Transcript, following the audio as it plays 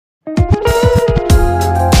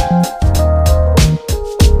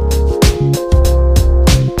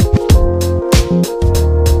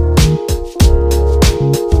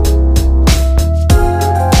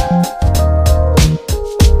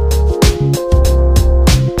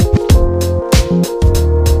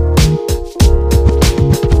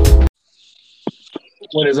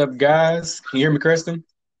What is up, guys? Can you hear me, Kristen?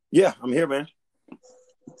 Yeah, I'm here, man.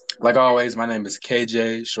 Like always, my name is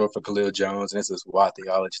KJ, short for Khalil Jones, and this is Wild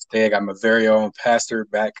Theology. Today, I got my very own pastor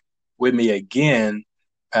back with me again,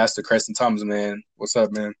 Pastor Kristen Thomas, man. What's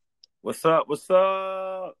up, man? What's up? What's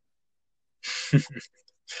up?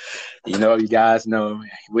 You guys know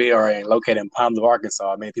we are located in Palmdale,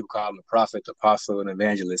 Arkansas. Many people call him the prophet, the apostle, and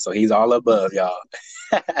evangelist. So he's all above, y'all.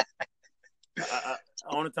 I,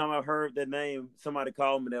 only time I've heard that name, somebody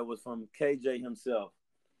called me that was from KJ himself.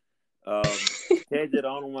 KJ, the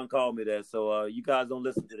only one called me that. So you guys don't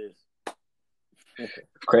listen to this.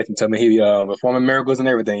 Kristen told me he performing miracles and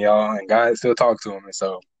everything, y'all, and God still talks to him. And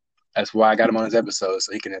so that's why I got him on this episode,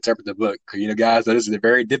 so he can interpret the book. Because, guys, this is a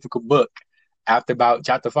very difficult book. After about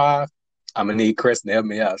chapter 5, I'm going to need Kristen to help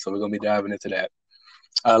me out. So we're going to be diving into that.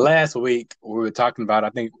 Last week, we were talking about, I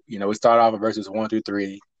think, we started off with verses 1 through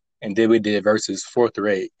 3, and then we did verses 4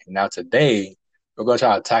 through 8. And now today, we're going to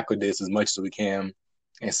try to tackle this as much as we can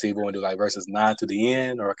and see if we want to do like verses 9 to the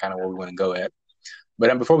end or kind of where we want to go at.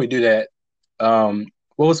 But before we do that,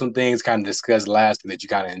 what were some things kind of discussed last week that you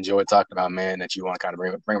kind of enjoyed talking about, man, that you want to kind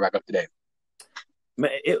of bring back up today?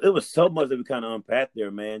 Man, it was so much that we kind of unpacked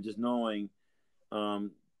there, man. Just knowing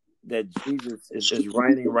that Jesus is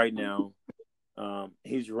reigning right now.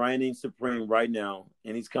 He's reigning supreme right now,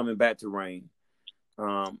 and he's coming back to reign.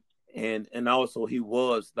 And also he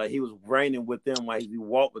was reigning with them while he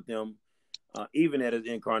walked with them, even at his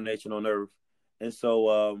incarnation on earth. And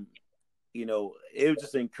so, it was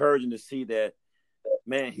just encouraging to see that,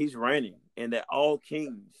 man, he's reigning, and that all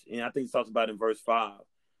kings, and I think he talks about in verse 5,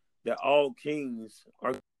 that all kings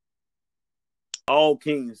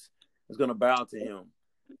is going to bow to him,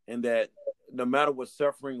 and that no matter what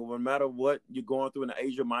suffering or no matter what you're going through in the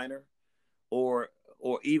Asia Minor, or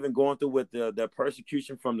even going through with the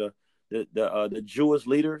persecution from the Jewish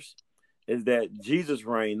leaders, is that Jesus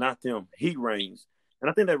reigns, not them. He reigns. And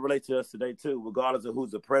I think that relates to us today too, regardless of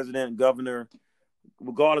who's the president, governor,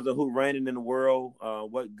 regardless of who reigning in the world,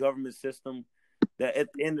 what government system, that at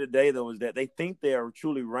the end of the day, though, is that they think they are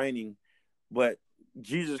truly reigning, but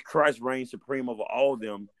Jesus Christ reigns supreme over all of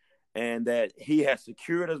them, and that he has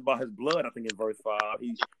secured us by his blood. I think in verse 5,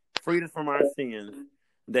 he freed us from our sins,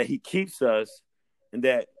 that he keeps us, and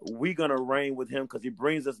that we're going to reign with him because he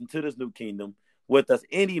brings us into this new kingdom with us,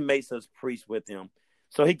 and he makes us priests with him.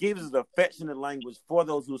 So he gives us affectionate language for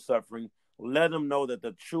those who are suffering. Let them know that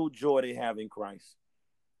the true joy they have in Christ.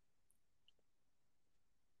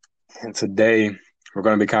 And today we're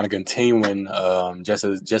going to be kind of continuing, just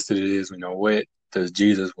as it is. What does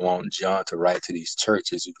Jesus want John to write to these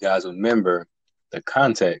churches? You guys remember the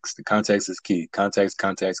context. The context is key. Context.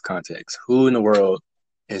 Who in the world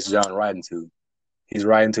is John writing to? He's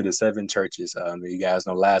writing to the 7 churches. You guys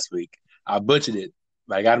know last week I butchered it,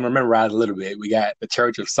 but I got to memorize a little bit. We got the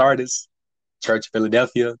Church of Sardis, Church of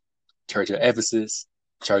Philadelphia, Church of Ephesus,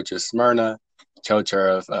 Church of Smyrna, Church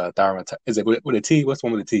of Thyatira. Is it with a T? What's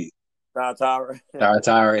one with a T? Thyatira.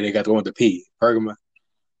 Thyatira, and they got the one with the P. Pergamum.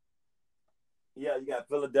 Yeah, you got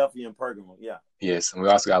Philadelphia and Pergamum. Yeah. Yes, and we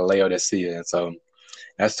also got Laodicea, and so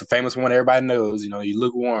that's the famous one everybody knows. You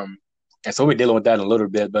lukewarm, and so we're dealing with that in a little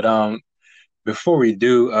bit. But before we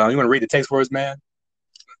do, you want to read the text for us, man?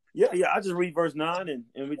 Yeah. I just read verse 9,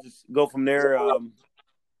 and we just go from there.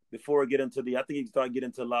 Before we get into I think you can start getting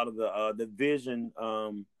into a lot of the vision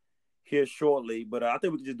here shortly. But I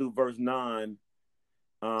think we can just do verse 9,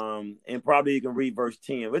 and probably you can read verse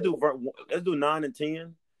 10. Let's do 9 and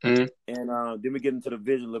 10, Mm-hmm. and then we get into the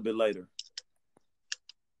vision a little bit later.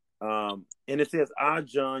 And it says, I,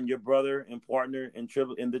 John, your brother and partner in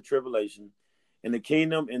the tribulation, in the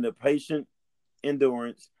kingdom, in the patient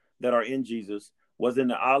endurance that are in Jesus, was in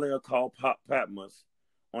the island called Patmos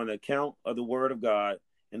on account of the word of God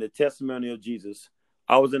and the testimony of Jesus.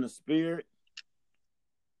 I was in the spirit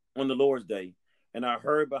on the Lord's day, and I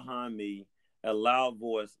heard behind me a loud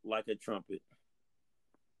voice like a trumpet.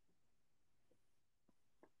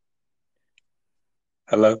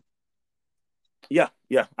 Hello? Yeah.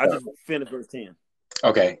 I just finished verse 10.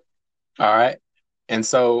 Okay. All right. And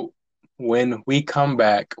so when we come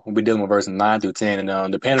back, we'll be dealing with verses 9 through 10.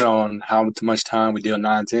 And depending on how much time we deal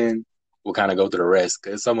 9, 10, we'll kind of go through the rest.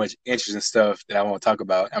 Because there's so much interesting stuff that I want to talk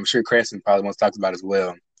about. I'm sure Creston probably wants to talk about as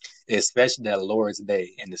well, especially that Lord's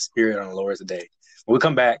Day and the spirit on the Lord's Day. When we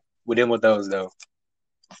come back, we're dealing with those, though.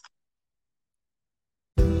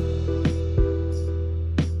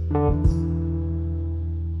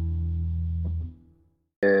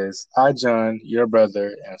 Is I, John, your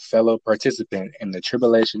brother and fellow participant in the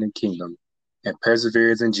tribulation and kingdom, and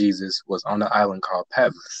perseverance in Jesus, was on the island called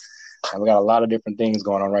Patmos. And we got a lot of different things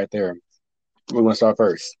going on right there. We're going to start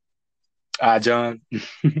first. John.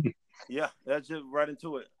 Yeah, that's just right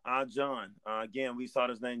into it. John. Again, we saw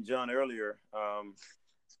his name John earlier.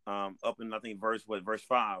 Up in I think verse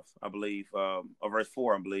 5, I believe, or verse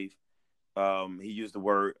 4, I believe. He used the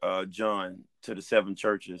word John to the seven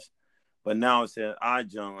churches, but now it says I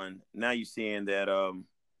John. Now you're seeing that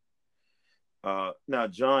now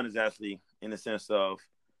John is actually in the sense of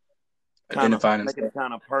kind of Identifying making himself. it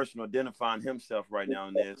kind of personal, identifying himself right now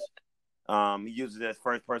in this. He uses that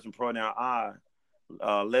first person pronoun I,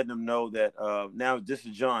 letting them know that now this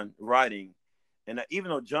is John writing. And even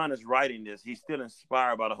though John is writing this, he's still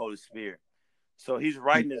inspired by the Holy Spirit. So he's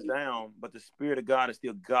writing this down, but the Spirit of God is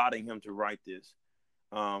still guiding him to write this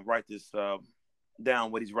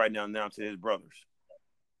down, what he's writing down now to his brothers.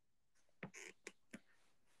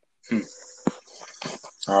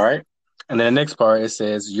 All right. And then the next part, it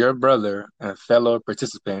says, your brother and fellow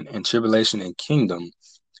participant in tribulation and kingdom.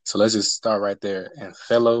 So let's just start right there. And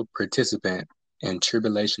fellow participant in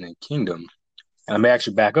tribulation and kingdom. And I may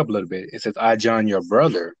actually back up a little bit. It says, I, John, your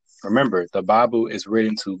brother. Remember, the Bible is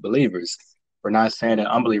written to believers. We're not saying that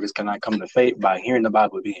unbelievers cannot come to faith by hearing the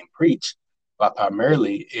Bible being preached, but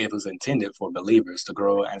primarily it was intended for believers to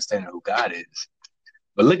grow and understand who God is.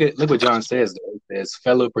 But look what John says, though. It says,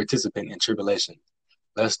 fellow participant in tribulation.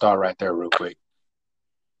 Let's start right there real quick.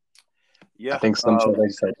 I Yeah. think some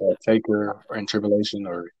translations say partaker or in tribulation,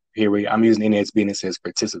 or I'm using NASB and it says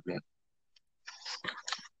participant.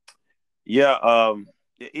 Yeah.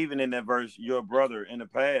 Even in that verse, your brother in the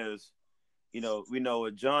past, we know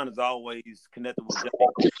John is always connected with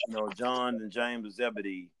James, John and James of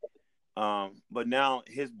Zebedee. But now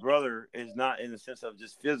his brother is not in the sense of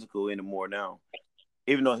just physical anymore now.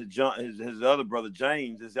 Even though his other brother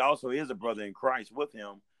James is a brother in Christ with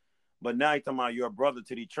him, but now he's talking about your brother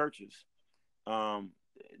to these churches,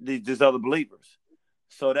 these other believers.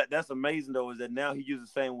 So that's amazing though, is that now he used the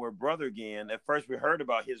same word brother again. At first we heard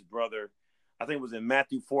about his brother, I think it was in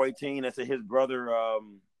Matthew 4:18. That said his brother,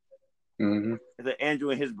 is it Andrew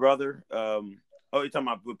and his brother? You're talking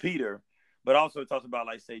about with Peter, but also it talks about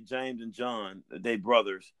like say James and John, they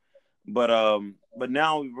brothers. But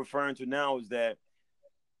now we're referring to now is that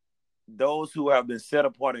those who have been set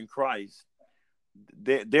apart in Christ,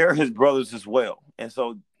 they're his brothers as well. And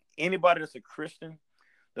so anybody that's a Christian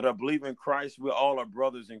that are believing in Christ, we all are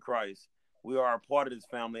brothers in Christ. We are a part of this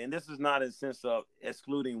family. And this is not in the sense of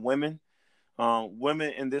excluding women.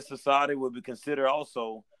 Women in this society would be considered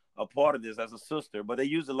also a part of this as a sister, but they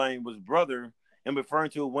use the language brother and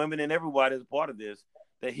referring to women and everybody as a part of this,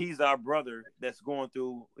 that he's our brother that's going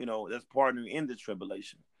through, that's partnering in the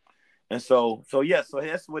tribulation. And so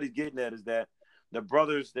that's what he's getting at, is that the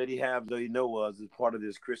brothers that he have, though he was, is part of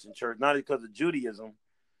this Christian church, not because of Judaism,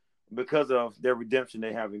 because of their redemption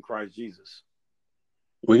they have in Christ Jesus.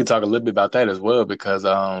 We can talk a little bit about that as well, because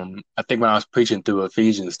I think when I was preaching through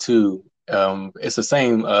Ephesians 2, it's the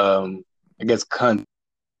same, I guess,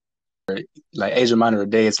 like Asia Minor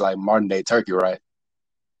today, it's like modern day Turkey, right?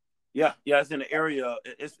 Yeah, it's in the area.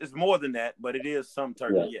 It's more than that, but it is some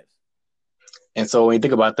Turkey, yeah. Yes. And so when you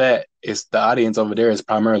think about that, it's the audience over there is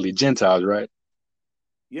primarily Gentiles, right?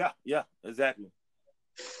 Yeah, exactly.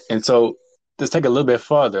 And so let's take a little bit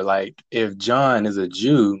farther. Like if John is a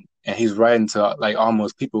Jew and he's writing to like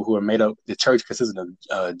almost people who are made up, the church consisting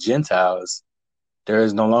of Gentiles, there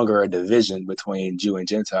is no longer a division between Jew and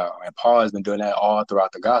Gentile. And Paul has been doing that all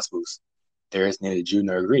throughout the Gospels. There is neither Jew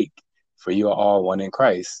nor Greek, for you are all one in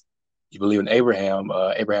Christ. You believe in Abraham,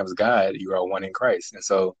 Abraham's God, you are one in Christ. And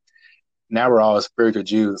so now we're all spiritual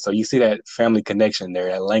Jews. So you see that family connection there,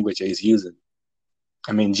 that language that he's using.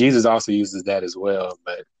 I mean, Jesus also uses that as well,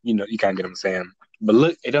 but you kind of get what I'm saying. But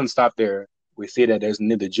look, it doesn't stop there. We see that there's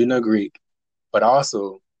neither Jew nor Greek, but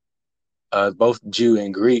also both Jew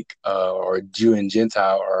and Greek, or Jew and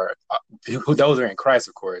Gentile, or who those are in Christ,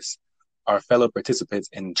 of course, are fellow participants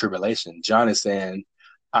in tribulation. John is saying,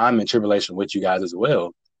 I'm in tribulation with you guys as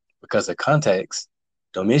well, because the context,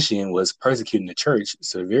 Domitian was persecuting the church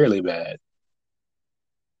severely bad.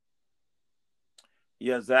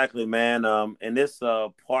 Yeah, exactly, man. And this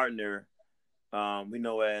partner, we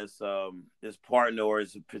know as this partner or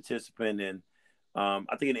as a participant in,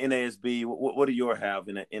 I think in NASB. What do you have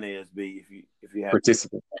in the NASB if you have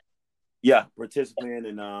participant? Yeah, participant,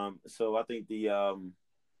 and so I think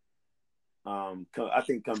I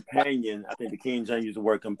think companion. I think the King James used the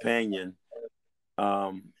word companion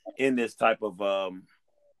in this type of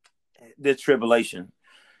this tribulation.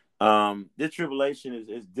 This tribulation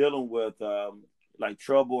is dealing with like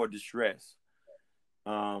trouble or distress.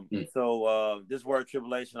 So this word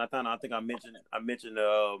tribulation, I think I mentioned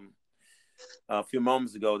a few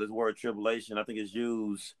moments ago. This word tribulation, I think, is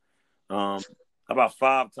used about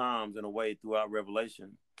 5 times in a way throughout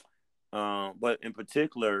Revelation. But in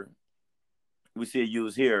particular, we see it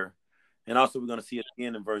used here, and also we're going to see it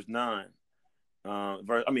again in verse 9.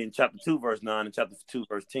 Chapter 2, verse 9, and chapter 2,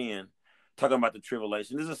 verse 10, talking about the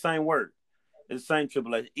tribulation. This is the same word. It's the same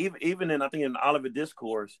tribulation. Even in, I think, in the Olivet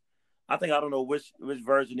Discourse, I don't know which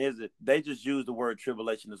version is it. They just use the word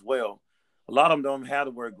tribulation as well. A lot of them don't have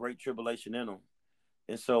the word great tribulation in them.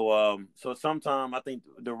 And so sometimes I think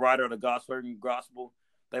the writer of the gospel,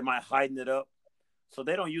 they might heighten it up. So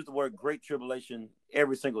they don't use the word great tribulation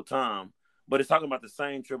every single time, but it's talking about the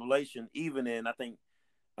same tribulation, even in, I think,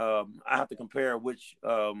 I have to compare which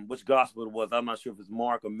gospel it was. I'm not sure if it's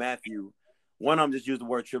Mark or Matthew. One of them just used the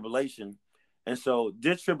word tribulation. And so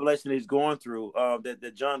this tribulation he's going through,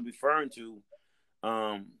 that John referring to,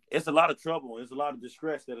 it's a lot of trouble. It's a lot of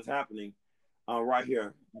distress that is happening right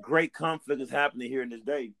here. Great conflict is happening here in this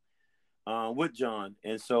day with John.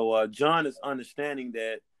 And so John is understanding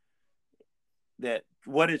that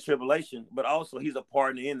what is tribulation, but also he's a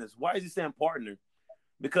partner in this. Why is he saying partner?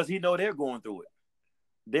 Because he know they're going through it.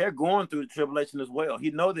 They're going through the tribulation as well.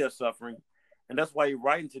 He know they're suffering, and that's why he's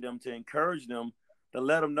writing to them to encourage them, to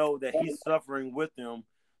let them know that he's suffering with them.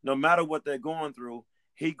 No matter what they're going through,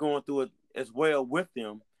 he's going through it as well with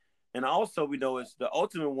them. And also we know it's the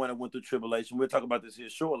ultimate one that went through tribulation. We'll talk about this here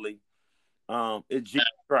shortly. It's Jesus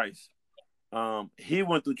Christ. He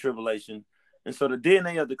went through tribulation. And so the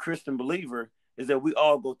DNA of the Christian believer is that we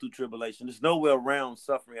all go through tribulation. There's nowhere around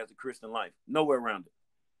suffering as a Christian life. Nowhere around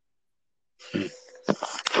it.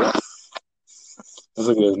 Let's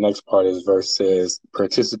look at this next part. This verse says,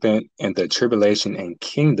 participant in the tribulation and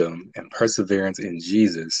kingdom and perseverance in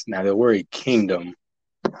Jesus. Now, the word kingdom,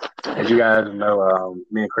 as you guys know,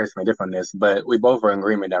 me and Chris may differ on this, but we both are in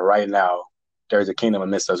agreement that right now, there's a kingdom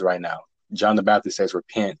amidst us right now. John the Baptist says,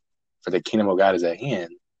 repent, for the kingdom of God is at hand.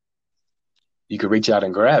 You can reach out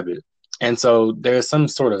and grab it. And so there's some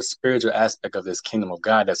sort of spiritual aspect of this kingdom of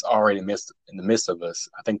God that's already in the midst of us.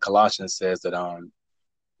 I think Colossians says that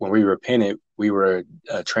when we repented, we were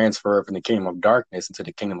transferred from the kingdom of darkness into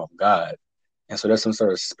the kingdom of God. And so there's some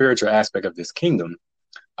sort of spiritual aspect of this kingdom.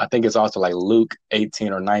 I think it's also like Luke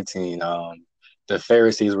 18 or 19. The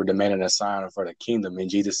Pharisees were demanding a sign for the kingdom.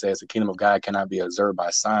 And Jesus says the kingdom of God cannot be observed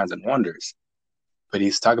by signs and wonders. But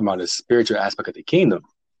he's talking about the spiritual aspect of the kingdom.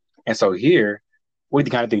 And so here, what do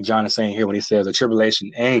you kind of think John is saying here when he says a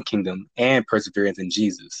tribulation and kingdom and perseverance in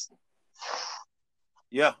Jesus?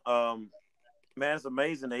 Yeah, man, it's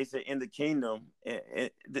amazing. They say in the kingdom,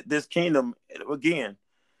 this kingdom, again,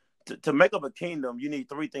 to make up a kingdom, you need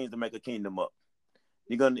 3 things to make a kingdom up.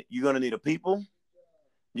 You're gonna need a people,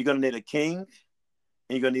 you're gonna need a king, and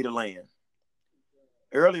you're gonna need a land.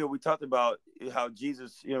 Earlier, we talked about how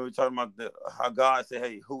Jesus, we're talking about how God said,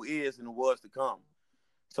 hey, who is and was to come.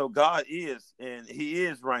 So God is, and he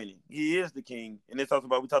is reigning. He is the king. And we talked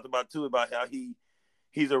about too, about how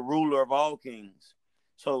he's a ruler of all kings.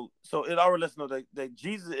 So it already lets us know that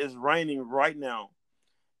Jesus is reigning right now.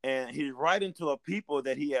 And he's writing to a people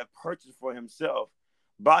that he has purchased for himself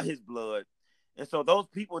by his blood. And so those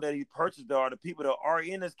people that he purchased are the people that are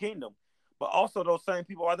in his kingdom. But also those same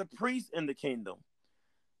people are the priests in the kingdom.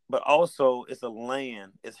 But also it's a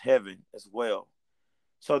land, it's heaven as well.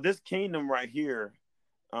 So this kingdom right here,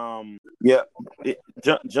 John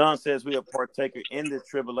says we are partaker in this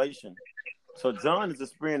tribulation. So John is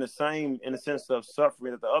experiencing the same, in the sense of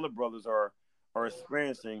suffering, that the other brothers are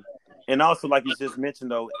experiencing. And also, like you just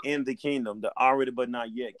mentioned, though, in the kingdom, the already but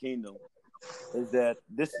not yet kingdom, is that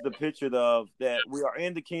this is the picture of that we are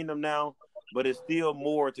in the kingdom now, but it's still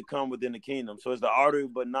more to come within the kingdom. So it's the already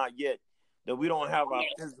but not yet, that we don't have our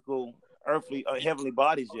physical, earthly, heavenly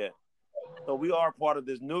bodies yet. So we are part of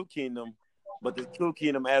this new kingdom, but this true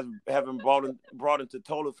kingdom haven't brought into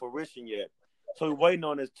total fruition yet. So we're waiting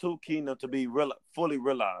on this true kingdom to be fully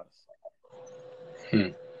realized.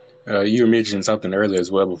 You mentioned something earlier as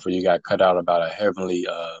well before you got cut out about a heavenly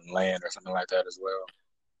land or something like that as well.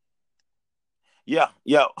 Yeah.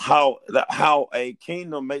 How a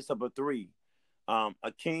kingdom makes up of 3: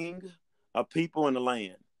 a king, a people, and a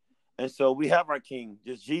land. And so we have our king,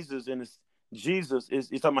 just Jesus, and Jesus is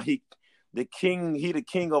talking about the king. He the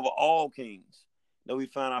king over all kings. That we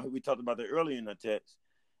found out. We talked about that earlier in the text.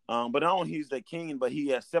 But not only he's the king, but he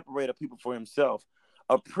has separated people for himself,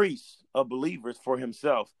 a priest of believers for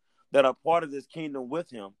himself that are part of this kingdom with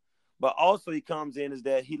him. But also he comes in is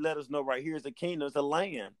that he let us know right here is a kingdom, it's a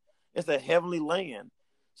land, it's a heavenly land.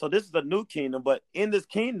 So this is a new kingdom, but in this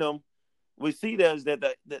kingdom, we see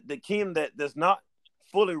that the kingdom that's not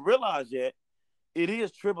fully realized yet, it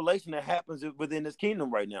is tribulation that happens within this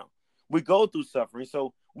kingdom right now. We go through suffering,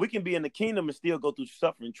 so we can be in the kingdom and still go through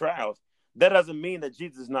suffering trials. that doesn't mean that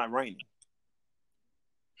Jesus is not reigning.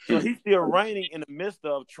 So he's still reigning in the midst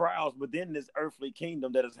of trials within this earthly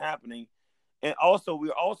kingdom that is happening. And also,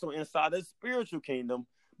 we're also inside the spiritual kingdom,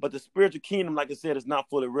 but the spiritual kingdom, like I said, is not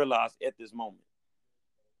fully realized at this moment.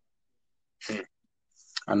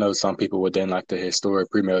 I know some people within like the historic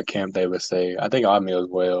pre-mill camp, they would say, I think our mill as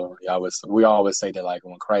well. We always say that like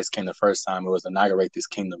when Christ came the first time, it was to inaugurate this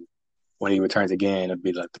kingdom. When he returns again, it'd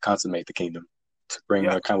be like to consummate the kingdom, to bring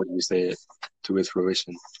kind of what you said to its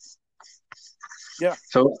fruition. Yeah.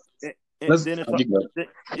 So let's. Then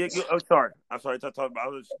I'm sorry. I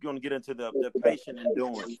was going to get into the patient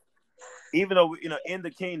endurance. Even though in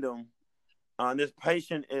the kingdom, this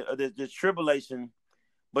patient, this tribulation,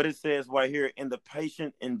 but it says right here in the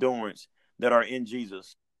patient endurance that are in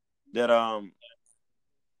Jesus, that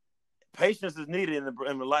patience is needed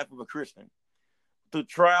in the life of a Christian. The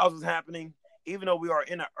trials is happening. Even though we are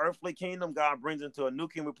in an earthly kingdom, God brings into a new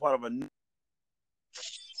kingdom. We're part of a new.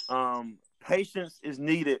 Patience is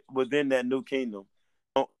needed within that new kingdom.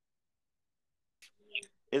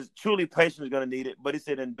 It's truly patience is going to need it, but it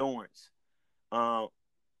said endurance. Ends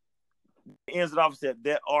it off said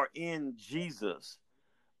that are in Jesus.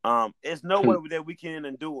 It's no way that we can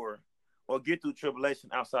endure or get through tribulation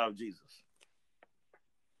outside of Jesus.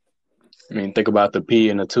 I mean, think about the P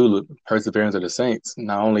and the tulip, perseverance of the saints.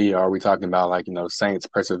 Not only are we talking about like, saints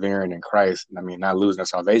persevering in Christ, I mean, not losing their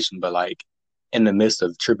salvation, but like in the midst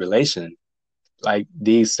of tribulation, like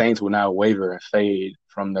these saints will not waver and fade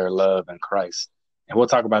from their love in Christ. And we'll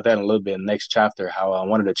talk about that in a little bit in the next chapter, how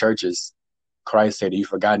one of the churches, Christ said, you've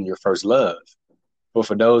forgotten your first love. But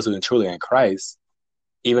for those who are truly in Christ,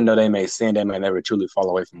 even though they may sin, they may never truly fall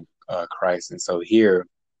away from Christ. And so here,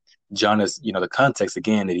 John is, the context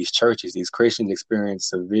again of these churches, these Christians experience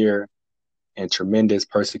severe and tremendous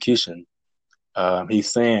persecution.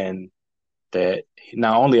 He's saying that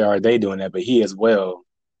not only are they doing that, but he as well,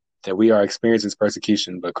 that we are experiencing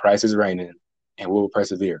persecution, but Christ is reigning and we will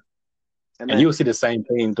persevere. Amen. And you will see the same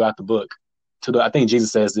thing throughout the book. I think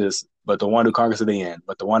Jesus says this, but the one who conquers to the end,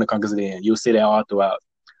 You'll see that all throughout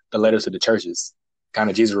the letters to the churches. Kind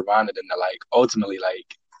of Jesus reminded them that like, ultimately,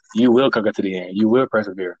 like you will conquer to the end, you will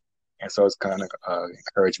persevere. And so it's kind of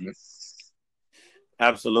encouragement.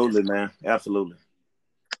 Absolutely, man. Absolutely.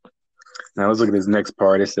 Now let's look at this next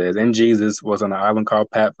part. It says, and Jesus was on an island called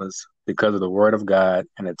Patmos because of the word of God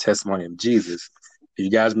and the testimony of Jesus. If you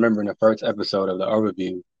guys remember in the first episode of the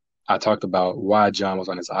overview, I talked about why John was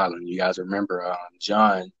on this island. You guys remember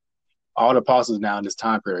John, all the apostles now in this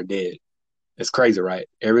time period are dead. It's crazy, right?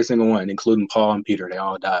 Every single one, including Paul and Peter, they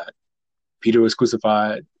all died. Peter was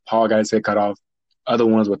crucified. Paul got his head cut off. Other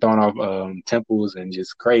ones were thrown off temples and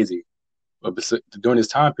just crazy. But during this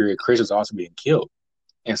time period, Christians were also being killed.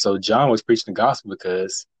 And so John was preaching the gospel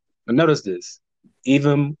because, but notice this,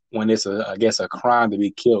 even when it's a crime to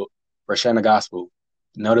be killed for sharing the gospel,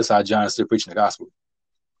 notice how John is still preaching the gospel.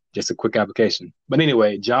 Just a quick application. But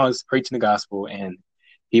anyway, John was preaching the gospel and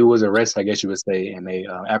he was arrested, I guess you would say, and they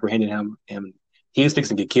apprehended him and he was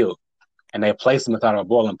fixing to get killed. And they placed him inside of a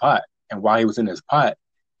boiling pot. And while he was in this pot,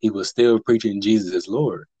 he was still preaching Jesus as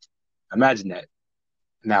Lord. Imagine that.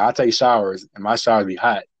 Now, I take showers and my showers be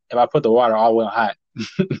hot. If I put the water all the way hot,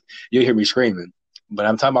 you'll hear me screaming. But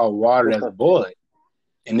I'm talking about water that's boiling.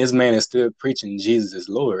 And this man is still preaching Jesus as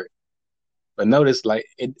Lord. But notice, like,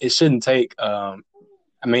 it shouldn't take,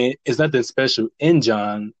 it's nothing special in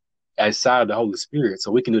John outside of the Holy Spirit.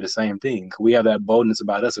 So we can do the same thing. We have that boldness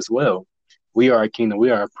about us as well. We are a kingdom. We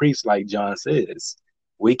are a priest, like John says.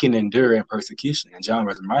 We can endure in persecution. And John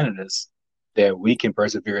was reminding us that we can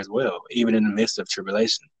persevere as well, even in the midst of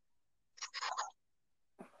tribulation.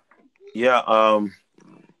 Yeah.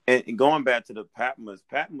 And going back to the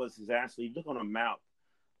Patmos is actually, look on a map.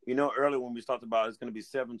 Earlier when we talked about it's going to be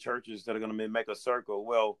 7 churches that are going to make a circle.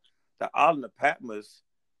 Well, the island of Patmos,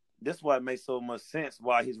 this is why it makes so much sense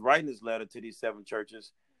why he's writing this letter to these 7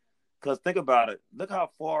 churches. Because think about it. Look how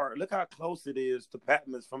close it is to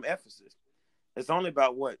Patmos from Ephesus. It's only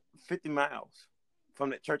about 50 miles from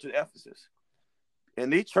the church of Ephesus.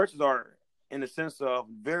 And these churches are, in the sense of,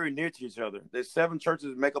 very near to each other. There's 7 churches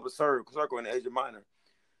that make up a circle in Asia Minor.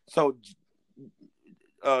 So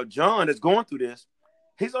John is going through this.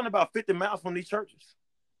 He's only about 50 miles from these churches.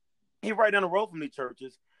 He's right down the road from these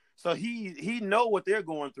churches. So he know what they're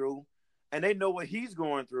going through, and they know what he's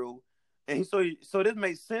going through. And so this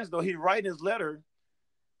makes sense, though. He's writing his letter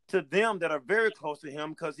to them that are very close to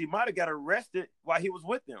him because he might have got arrested while he was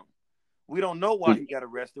with them. We don't know why he got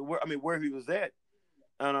arrested, where he was at.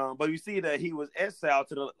 But we see that he was exiled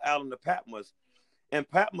to the island of Patmos. And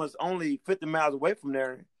Patmos, only 50 miles away from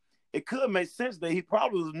there, it could make sense that he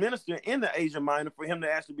probably was ministering in the Asia Minor for him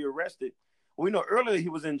to actually be arrested. We know earlier he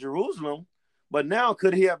was in Jerusalem, but now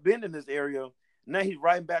could he have been in this area? Now he's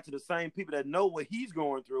writing back to the same people that know what he's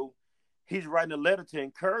going through. He's writing a letter to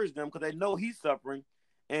encourage them because they know he's suffering,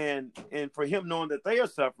 and for him knowing that they are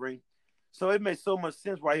suffering. So it makes so much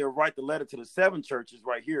sense why he'll write the letter to the 7 churches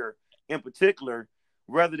right here in particular,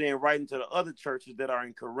 rather than writing to the other churches that are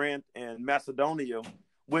in Corinth and Macedonia,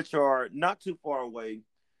 which are not too far away.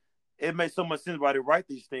 It makes so much sense why they write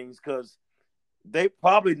these things, because they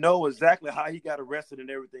probably know exactly how he got arrested and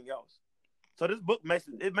everything else. So this book makes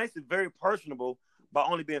it very personable by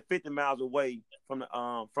only being 50 miles away from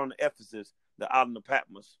the Ephesus, the island of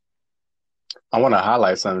Patmos. I want to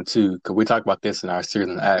highlight something too, because we talk about this in our series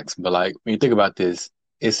on Acts, but like when you think about this,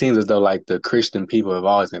 it seems as though like the Christian people have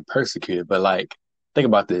always been persecuted. But like, think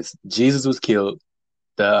about this: Jesus was killed.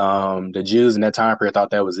 The Jews in that time period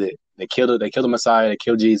thought that was it. They killed the Messiah. They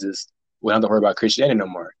killed Jesus. We don't have to worry about Christianity no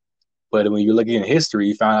more. But when you look in history,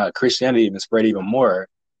 you find out Christianity even spread even more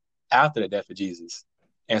after the death of Jesus.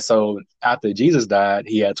 And so after Jesus died,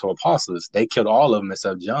 he had 12 apostles. They killed all of them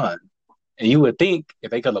except John. And you would think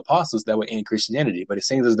if they killed apostles, that would end Christianity. But it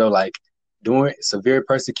seems as though like during severe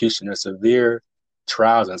persecution or severe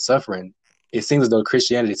trials and suffering, it seems as though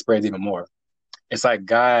Christianity spreads even more. It's like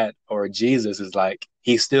God or Jesus is like,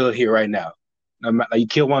 he's still here right now. Like you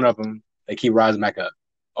kill one of them, they keep rising back up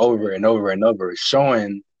over and over and over,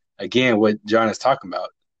 showing again what John is talking about.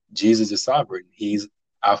 Jesus is sovereign. He's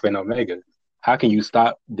Alpha and Omega. How can you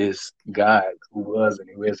stop this God who was and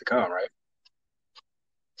who is to come, right?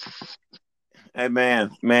 Hey man,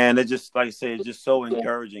 it's just like I said, it's just so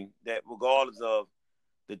encouraging that regardless of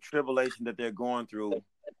the tribulation that they're going through,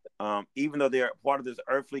 even though they're part of this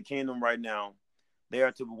earthly kingdom right now, they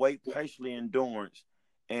are to wait patiently in endurance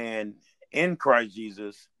and in Christ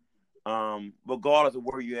Jesus, regardless of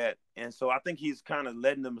where you're at. And so I think he's kind of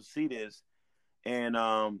letting them see this.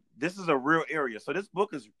 And this is a real area. So this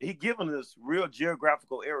book he given us real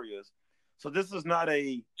geographical areas. So this is not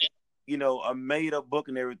a made up book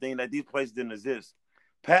and everything, that these places didn't exist.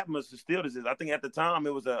 Patmos still exists. I think at the time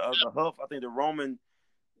it was a hub. I think the Roman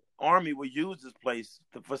army would use this place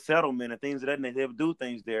for settlement and things of that nature. They would do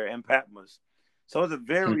things there in Patmos. So it's a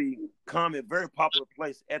very common, very popular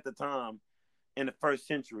place at the time in the 1st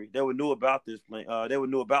century. They would knew about this place. They would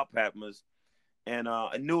knew about Patmos, and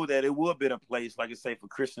I knew that it would be a place, like I say, for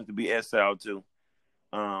Christians to be exiled to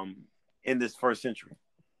in this 1st century.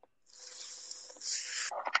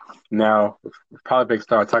 Now, we probably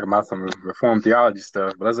start talking about some Reformed theology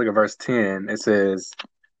stuff, but let's look at verse 10. It says,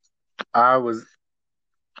 I was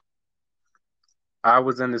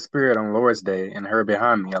in the Spirit on Lord's Day and heard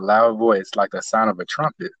behind me a loud voice like the sound of a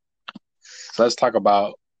trumpet. So let's talk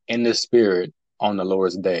about in the Spirit on the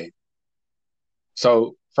Lord's Day.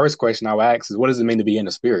 So first question I would ask is, what does it mean to be in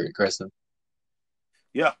the Spirit, Kristen?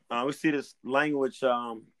 Yeah, we see this language,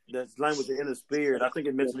 that's language in the Spirit. I think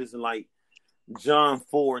it mentioned this in like John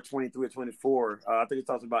 4:23-24. I think it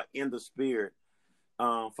talks about in the Spirit.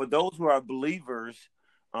 For those who are believers,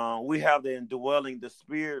 we have the indwelling. The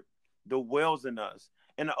Spirit dwells in us.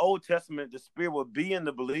 In the Old Testament, the Spirit would be in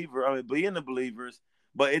the believers,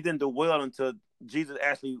 but it didn't dwell until Jesus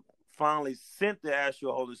actually finally sent the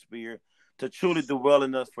actual Holy Spirit to truly dwell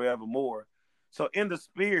in us forevermore. So in the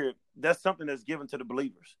Spirit, that's something that's given to the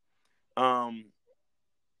believers.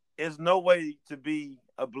 There's no way to be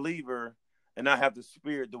a believer and not have the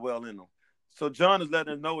Spirit dwell in them. So John is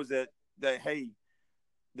letting us know is that hey,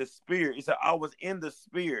 the Spirit. He said, "I was in the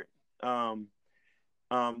Spirit."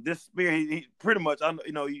 This Spirit, he pretty much,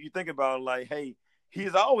 you think about it like, hey,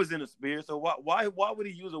 he's always in the Spirit. So why would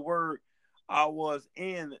he use a word? I was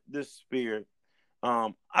in the Spirit.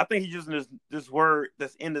 I think he's using this word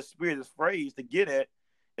that's in the Spirit, this phrase to get at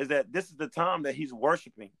is that this is the time that he's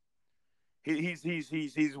worshiping. He's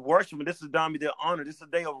worshiping. This is the honor. This is a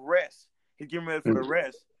day of rest. He's getting ready for the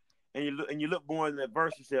rest. And you look more in that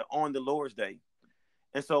verse, he said, on the Lord's Day.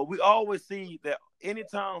 And so we always see that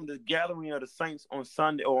anytime the gathering of the saints on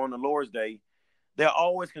Sunday or on the Lord's Day, they're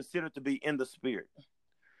always considered to be in the Spirit.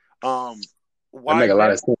 Why that make a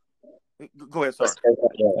lot of sense. Go ahead, sorry.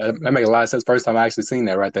 That makes a lot of sense. First time I actually seen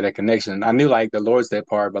that right there, that connection. I knew like the Lord's Day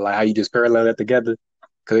part, but like how you just parallel that together.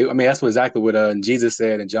 Because I mean that's exactly what Jesus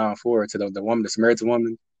said in John 4 to the woman, the Samaritan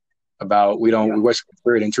woman, about we worship the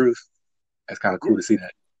Spirit and truth. That's kind of cool to see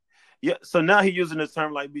that. Yeah, so now he's using this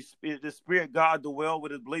term like the Spirit God dwell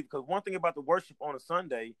with his belief. Because one thing about the worship on a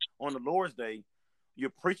Sunday, on the Lord's Day, you're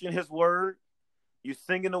preaching his word, you're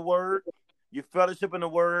singing the word, you're fellowshipping the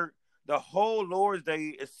word. The whole Lord's Day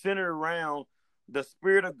is centered around the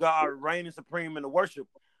Spirit of God reigning supreme in the worship.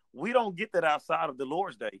 We don't get that outside of the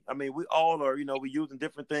Lord's Day. I mean, we all are, we using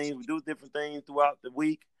different things, we do different things throughout the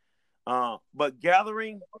week. But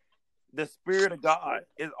gathering the Spirit of God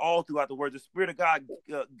is all throughout the word. The Spirit of God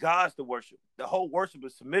guides the worship. The whole worship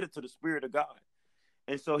is submitted to the Spirit of God.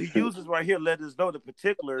 And so he uses right here, let us know the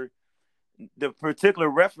particular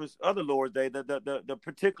reference of the Lord's Day, the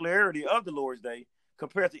particularity of the Lord's Day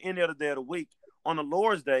compared to any other day of the week. On the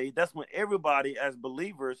Lord's Day, that's when everybody as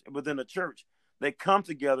believers within the church, they come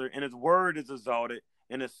together and his word is exalted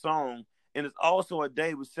and his song. And it's also a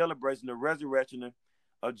day we celebrate the resurrection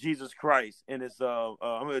of Jesus Christ and his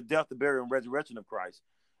death, the burial, and resurrection of Christ.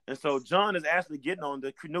 And so John is actually getting on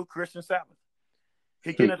the new Christian Sabbath.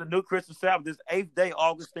 He getting at the new Christian Sabbath, this 8th day,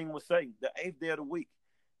 Augustine was saying, the 8th day of the week.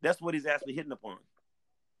 That's what he's actually hitting upon.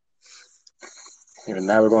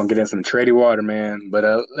 Now we're going to get in some trady water, man.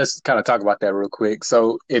 But let's kind of talk about that real quick.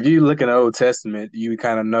 So if you look in the Old Testament, you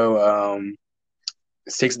kind of know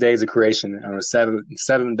 6 days of creation. On the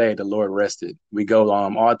seventh day, the Lord rested. We go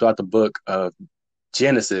all throughout the book of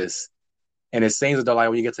Genesis, and it seems as though like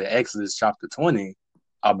when you get to Exodus chapter 20,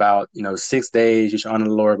 about 6 days you should honor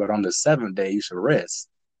the Lord, but on the 7th day you should rest.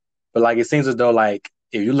 But like it seems as though like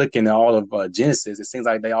if you look into all of Genesis, it seems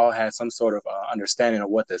like they all had some sort of understanding of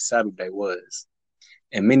what the Sabbath day was.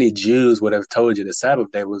 And many Jews would have told you the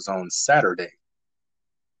Sabbath day was on Saturday.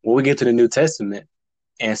 When we get to the New Testament,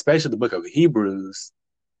 and especially the book of Hebrews,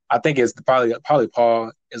 I think it's probably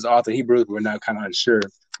Paul is the author of Hebrews, but we're not kind of unsure.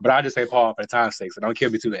 But I just say Paul for the time's sake, so don't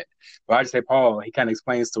kill me too bad. But I just say Paul, he kind of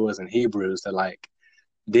explains to us in Hebrews that like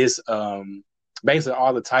this, basically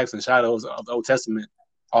all the types and shadows of the Old Testament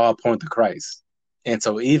all point to Christ. And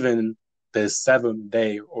so even the 7th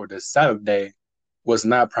day or the Sabbath day was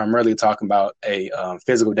not primarily talking about a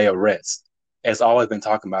physical day of rest. It's always been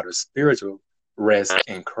talking about a spiritual rest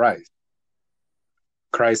in Christ.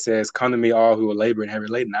 Christ says, "Come to me, all who are laboring and heavy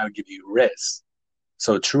laden, I will give you rest."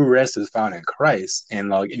 So true rest is found in Christ. And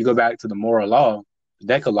like if you go back to the moral law, the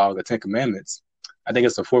Decalogue, the 10 Commandments, I think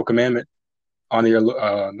it's the 4th commandment on your.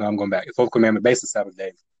 No, I'm going back. The 4th commandment based on Sabbath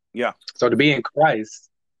day. Yeah. So to be in Christ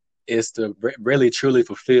is to really truly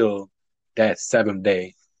fulfill that 7th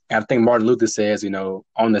day. And I think Martin Luther says,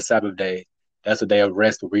 on the Sabbath day, that's a day of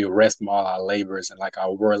rest where we rest from all our labors and like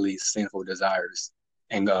our worldly sinful desires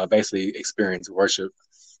and basically experience worship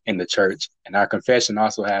in the church. And our confession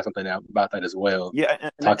also has something about that as well. Yeah,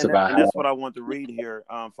 and that's what I want to read here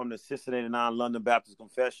from the 1689 London Baptist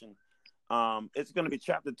Confession. It's going to be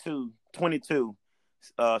chapter 22,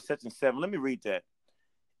 section 7. Let me read that.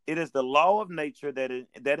 It is the law of nature that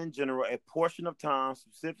in general a portion of time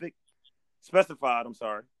specified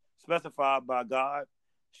by God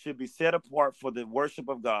should be set apart for the worship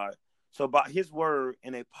of God. So by his word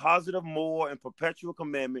in a positive, moral, and perpetual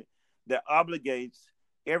commandment that obligates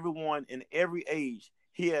everyone in every age,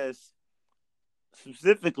 he has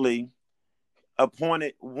specifically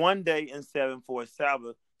appointed one day in 7 for a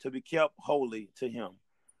Sabbath to be kept holy to him.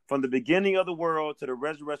 From the beginning of the world to the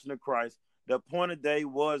resurrection of Christ, the appointed day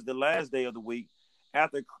was the last day of the week.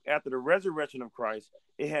 After the resurrection of Christ,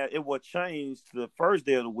 it was changed to the first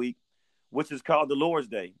day of the week, which is called the Lord's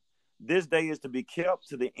Day. This day is to be kept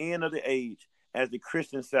to the end of the age as the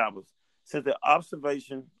Christian Sabbath, since the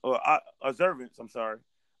observance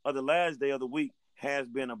of the last day of the week has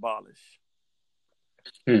been abolished.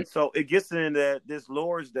 So it gets in that this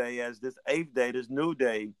Lord's Day as this 8th day, this new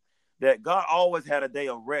day, that God always had a day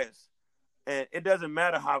of rest. And it doesn't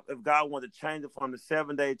matter if God wanted to change it from the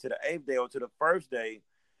 7th day to the 8th day or to the first day,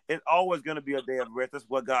 it's always going to be a day of rest. That's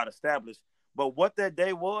what God established. But what that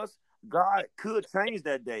day was, God could change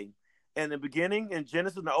that day. In the beginning, in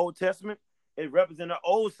Genesis, in the Old Testament, it represented the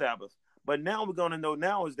old Sabbath. But now we're going to know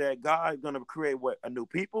now is that God is going to create a new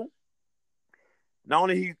people. Not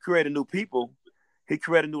only he created new people, he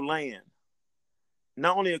created a new land.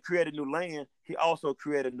 Not only he created a new land, he also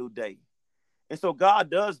created a new day. And so God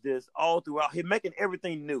does this all throughout. He's making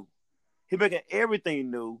everything new. He's making everything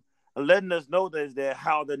new and letting us know that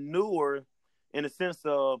how the newer, in the sense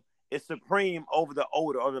of, is supreme over the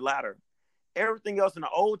older or the latter. Everything else in the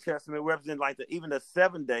Old Testament represents like even the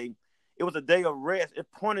 7th day. It was a day of rest. It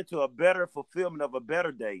pointed to a better fulfillment of a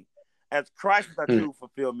better day. As Christ is our true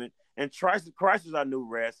fulfillment and Christ is our new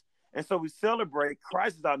rest. And so we celebrate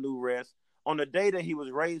Christ is our new rest on the day that he was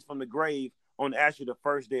raised from the grave on actually the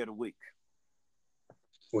first day of the week.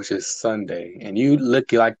 Which is Sunday. And you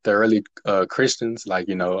look like the early Christians, like,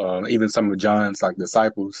 even some of John's like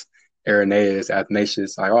disciples, Irenaeus,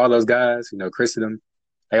 Athanasius, like all those guys, Christendom,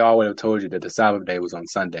 they all would have told you that the Sabbath day was on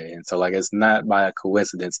Sunday. And so like, it's not by a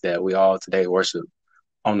coincidence that we all today worship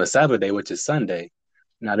on the Sabbath day, which is Sunday.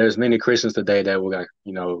 Now there's many Christians today that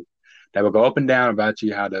will, that will go up and down about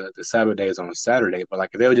you how the Sabbath day is on Saturday. But like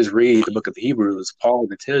if they would just read the book of the Hebrews, Paul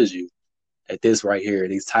that tells you that this right here,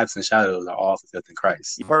 these types and shadows are all fulfilled in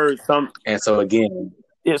Christ. You've heard some. And so again,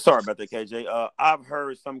 Yeah, sorry about that, KJ. I've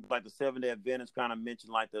heard some like the 7 Day Adventists kind of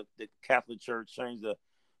mentioned like the Catholic Church changed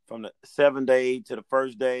from the 7 day to the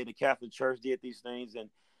first day. The Catholic Church did these things,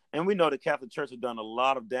 and we know the Catholic Church has done a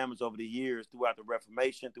lot of damage over the years throughout the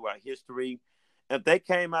Reformation, throughout history. If they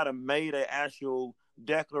came out and made an actual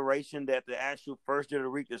declaration that the actual first day of the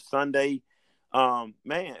week is Sunday,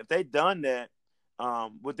 man, if they done that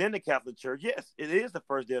within the Catholic Church, yes, it is the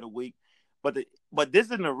first day of the week, but this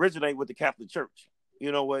didn't originate with the Catholic Church.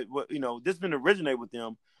 You know what? This didn't originate with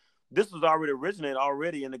them. This was already originated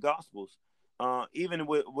already in the Gospels. Even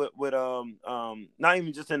with not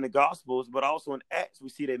even just in the Gospels, but also in Acts, we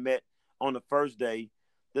see they met on the first day.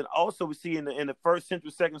 Then also we see in the first century,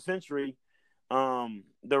 second century,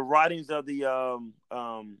 the writings of the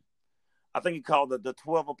I think he called the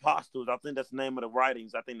 12 apostles. I think that's the name of the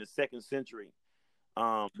writings. I think the second century.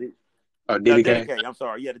 The DDK. I'm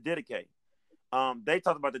sorry. Yeah, the Didache. They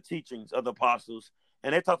talked about the teachings of the apostles,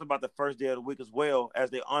 and they talked about the first day of the week as well as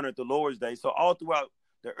they honored the Lord's Day. So all throughout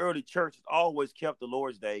the early church always kept the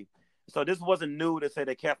Lord's Day. So this wasn't new to say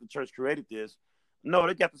the Catholic Church created this. No,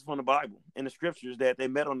 they got this from the Bible and the scriptures that they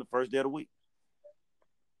met on the first day of the week.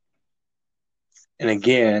 And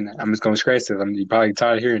again, I'm just going to stress this. You're probably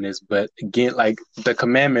tired of hearing this, but again, like the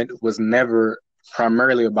commandment was never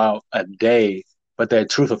primarily about a day, but the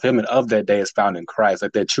true fulfillment of that day is found in Christ.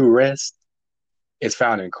 Like that true rest is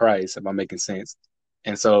found in Christ, if I'm making sense.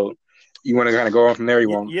 And so you want to kind of go on from there? You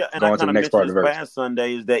want to and go I on to kind the of next part mentioned of this the verse? past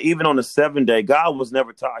Sunday is that even on the 7th day, God was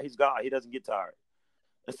never tired. He's God. He doesn't get tired.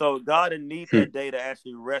 And so God didn't need that day to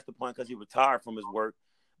actually rest upon because he was tired from his work,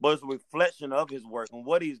 but it's a reflection of his work and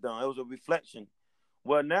what he's done. It was a reflection.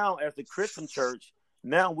 Well, now as the Christian church,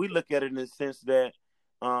 now we look at it in the sense that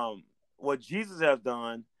what Jesus has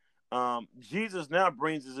done, Jesus now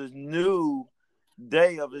brings us his new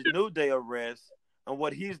day of rest and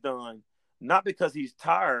what he's done, not because he's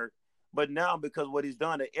tired, but now because what he's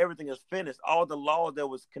done, that everything is finished. All the laws that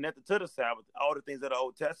was connected to the Sabbath, all the things of the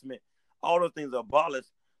Old Testament, all the things are abolished.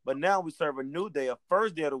 But now we serve a new day, a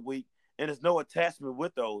first day of the week, and there's no attachment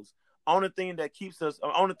with those. Only thing that keeps us,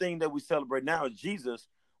 only thing that we celebrate now is Jesus.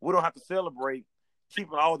 We don't have to celebrate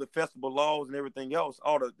keeping all the festival laws and everything else,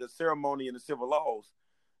 all the ceremony and the civil laws.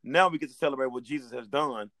 Now we get to celebrate what Jesus has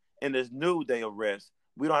done in this new day of rest.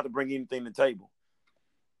 We don't have to bring anything to the table.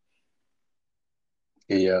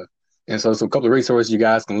 Yeah. And so a couple of resources you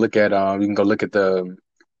guys can look at. You can go look at the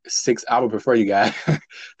I would prefer you guys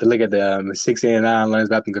to look at the 1689 Learns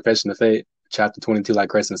Baptist Confession of Faith, chapter 22, like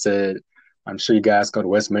Crescent said. I'm sure you guys go to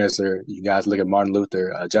Westminster. You guys look at Martin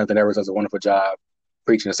Luther. Jonathan Edwards does a wonderful job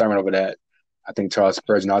preaching a sermon over that. I think Charles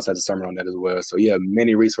Spurgeon also has a sermon on that as well. So yeah,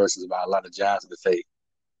 many resources about a lot of giants of the faith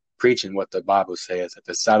preaching what the Bible says, that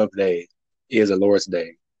the Sabbath day is the Lord's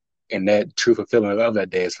day. And that true fulfillment of that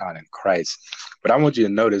day is found in Christ. But I want you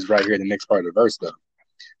to notice right here in the next part of the verse, though.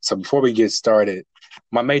 So before we get started,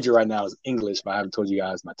 my major right now is English, but I haven't told you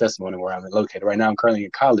guys my testimony where I'm located. Right now, I'm currently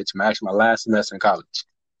in college. I'm actually my last semester in college,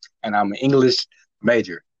 and I'm an English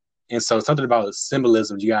major. And so something about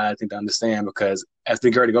symbolism you guys need to understand, because as we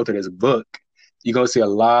go through this book, you're going to see a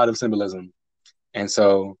lot of symbolism. And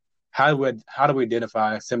so how do we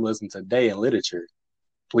identify symbolism today in literature?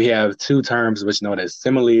 We have two terms which know as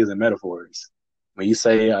similes and metaphors. When you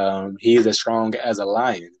say he is as strong as a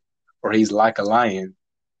lion, or he's like a lion,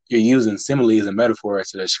 you're using similes and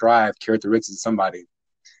metaphors to describe characteristics of somebody,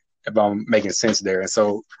 if I'm making sense there. And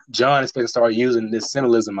so John is going to start using this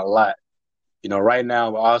symbolism a lot. Right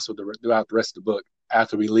now, but also throughout the rest of the book,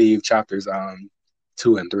 after we leave chapters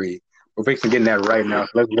 2 and 3. We're fixing getting that right now.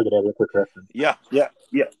 So let's look at that real quick. Yeah.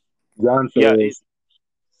 John says,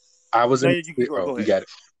 I was in... Go ahead. You got it.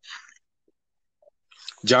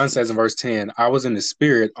 John says in verse 10, I was in the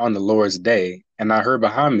Spirit on the Lord's day, and I heard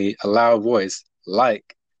behind me a loud voice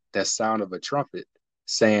like the sound of a trumpet,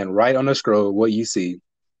 saying, write on the scroll what you see,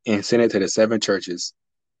 and send it to the 7 churches: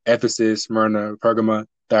 Ephesus, Smyrna, Pergama,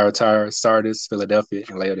 Thyatira, Sardis, Philadelphia,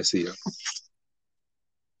 and Laodicea.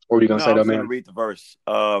 What were you going to say, though, man? I was going to read the verse.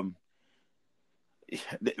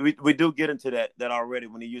 We do get into that already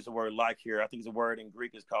when you use the word like here. I think the word in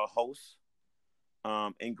Greek is called host.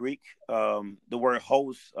 In Greek, the word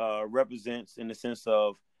host represents in the sense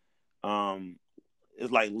of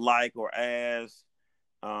it's like or as.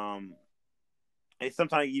 It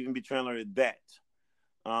sometimes even be translated that.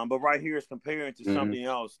 But right here is comparing to something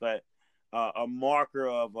else, that a marker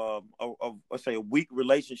of let's say a weak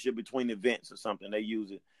relationship between events or something. They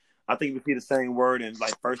use it. I think we see the same word in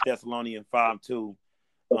like 1 Thessalonians 5:2.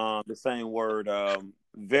 the same word,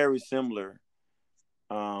 very similar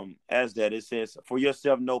as that. It says, "For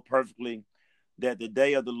yourself know perfectly that the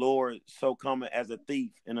day of the Lord so cometh as a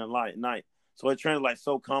thief in the night." So it translates like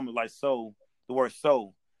 "so cometh," like "so." The word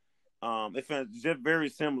 "so." It's just very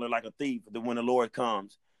similar, like a thief, when the Lord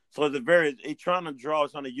comes. So it's trying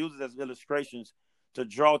to use it as illustrations to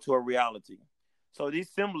draw to a reality. So these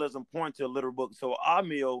symbolism point to a literal book. So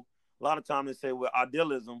Amil, a lot of times they say with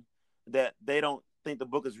idealism that they don't think the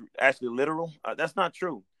book is actually literal. That's not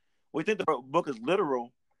true. We think the book is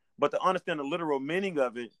literal, but to understand the literal meaning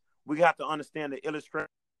of it, we have to understand the illustration,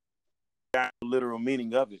 the literal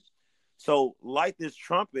meaning of it. So, like this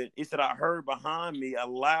trumpet, he said, I heard behind me a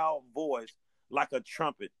loud voice like a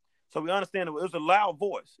trumpet. So we understand it was a loud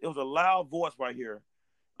voice. It was a loud voice right here.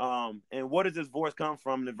 And what does this voice come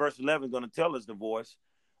from? And verse 11 is going to tell us the voice.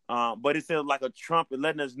 But it says like a trumpet,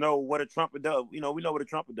 letting us know what a trumpet does. You know, we know what a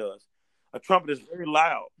trumpet does. A trumpet is very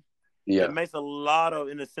loud. Yeah. It makes a lot of,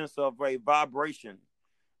 in the sense of a vibration.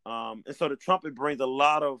 And so the trumpet brings a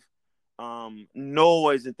lot of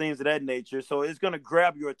noise and things of that nature. So it's going to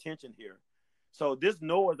grab your attention here. So this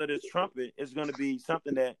noise of this trumpet is going to be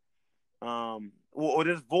something that, or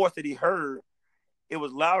this voice that he heard, it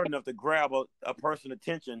was loud enough to grab a person's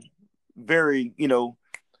attention very,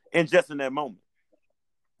 and just in that moment.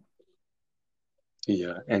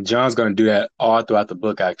 Yeah. And John's going to do that all throughout the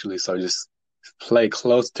book, actually. So just play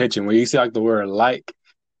close attention. When you see like the word like,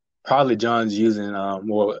 probably John's using,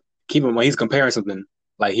 keep him when he's comparing something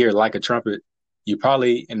like here, like a trumpet, you're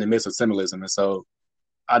probably in the midst of symbolism. And so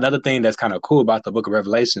another thing that's kind of cool about the book of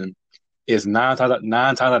Revelation is nine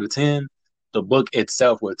times out of 10, the book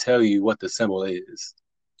itself will tell you what the symbol is.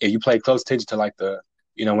 If you pay close attention to like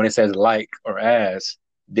when it says like or as,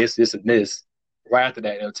 this, and this, right after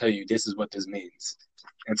that, it'll tell you this is what this means.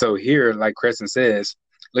 And so here, like Crescent says,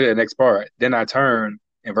 look at the next part. Then I turned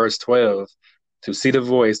in verse 12 to see the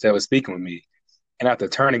voice that was speaking with me. And after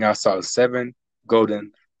turning, I saw 7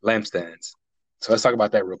 golden lampstands. So let's talk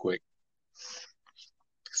about that real quick.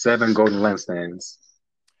 7 golden lampstands.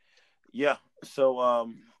 Yeah.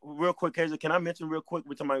 So, real quick, Kaiser, can I mention real quick?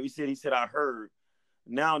 He said, I heard.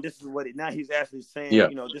 Now this is now he's actually saying, yeah.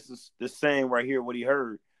 This is the saying right here, what he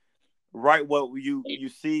heard. Write what you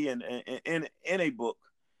see in a book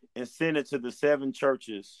and send it to the 7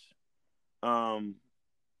 churches. What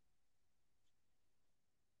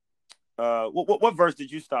verse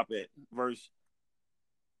did you stop at? Verse.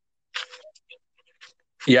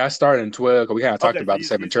 Yeah, I started in 12 because we kind of talked about the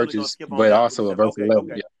 7 churches, but also verse 11.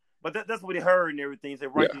 Okay. Yeah. But that's what he heard and everything. He said,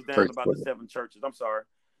 write these down about the 7 churches. I'm sorry.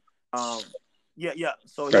 Yeah.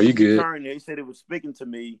 So you good? Turned there. He said it was speaking to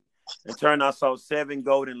me, and turned. I saw 7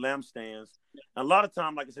 golden lampstands. And a lot of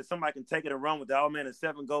time, like I said, somebody can take it and run with that. Oh man, it's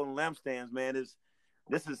 7 golden lampstands. Man,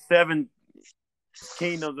 this is 7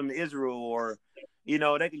 kingdoms of Israel, or they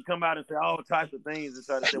can come out and say all types of things and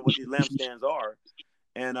try to say what these lampstands are.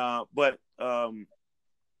 And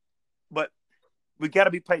but we got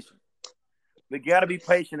to be patient. We got to be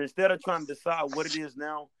patient instead of trying to decide what it is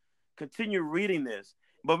now. Continue reading this.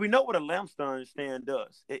 But we know what a lampstand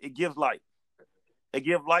does. It gives light. It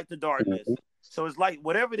gives light to darkness. Mm-hmm. So it's like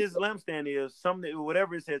whatever this lampstand is,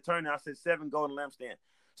 whatever it said, turn. I said 7 golden lampstands.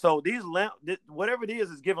 So whatever it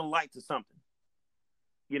is giving light to something.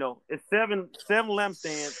 It's 7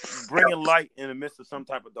 lampstands bringing light in the midst of some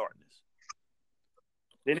type of darkness.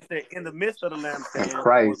 Then it said, in the midst of the lampstand.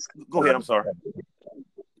 Christ. Go ahead. I'm sorry.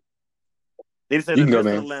 Then it said, in the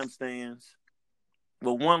midst of the lampstands,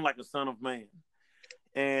 but one like a son of man.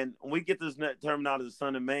 And when we get this terminology, the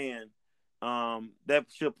son of man, that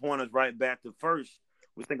should point us right back to first.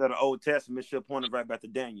 We think of the Old Testament, should point us right back to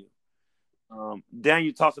Daniel.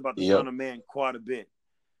 Daniel talks about the son of man quite a bit.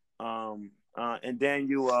 And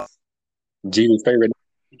Daniel, Jesus' favorite.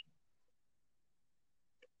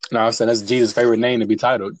 No, I'm saying that's Jesus' favorite name to be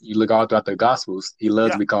titled. You look all throughout the Gospels, he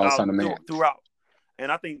loves to be called Son of Man. Throughout.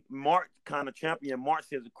 And I think Mark kind of championed. Mark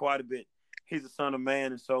says it quite a bit. He's the Son of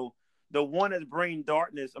Man. And so the one that's bringing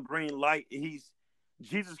darkness and bringing light, he's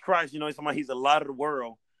Jesus Christ. He's the light of the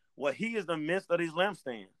world. Well, he is the midst of these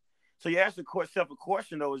lampstands. So you ask yourself a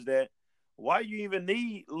question, though, is that why do you even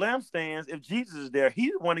need lampstands if Jesus is there?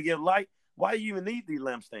 He's the one to give light. Why do you even need these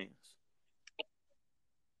lampstands?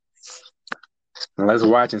 Let's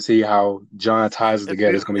watch and see how John ties it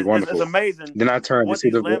together. It's going to be wonderful. It's amazing. Then I turn to see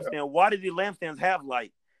the lampstands. Why did these lampstands have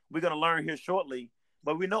light? We're going to learn here shortly.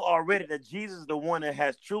 But we know already that Jesus is the one that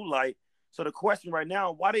has true light. So the question right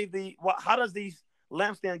now, how does these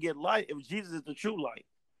lampstands get light if Jesus is the true light?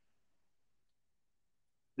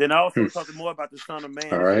 Then I also talked more about the Son of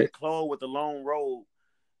Man. All right. Clothed with the long robe.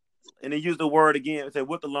 And he used the word again. It said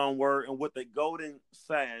with the long word and with the golden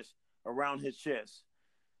sash around his chest.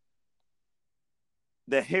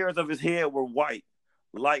 The hairs of his head were white,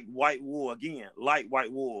 like white wool. Again, like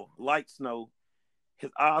white wool, like snow.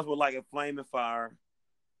 His eyes were like a flaming fire.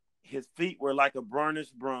 His feet were like a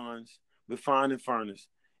burnished bronze refined in furnace.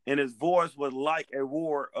 And his voice was like a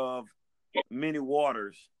roar of many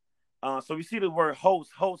waters. So we see the word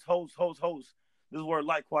host, host, host, host, host. This word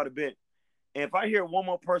like quite a bit. And if I hear one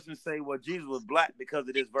more person say, well, Jesus was black because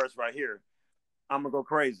of this verse right here, I'm going to go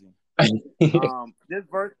crazy. This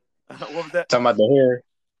verse, what was that? Talking about the hair.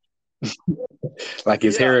 Like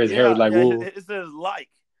his hair was like wool. It says like.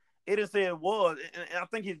 It didn't say it was. And I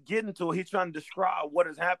think he's getting to it. He's trying to describe what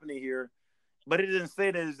is happening here. But it didn't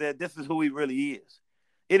say that this is who he really is.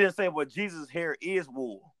 It didn't say, well, Jesus' hair is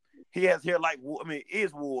wool. He has hair like wool. I mean,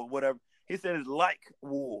 is wool or whatever. He said it's like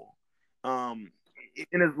wool. And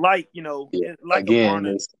it's like, it's like again,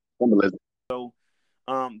 a it's symbolism. So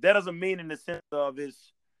that doesn't mean in the sense of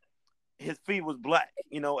his feet was black,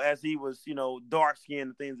 as he was, dark skinned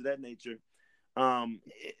and things of that nature.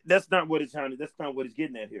 That's not what it's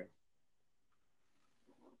getting at here.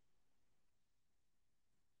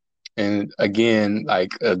 And again,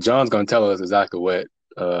 like John's going to tell us exactly what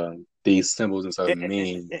these symbols and stuff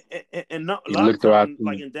mean. And a lot of times,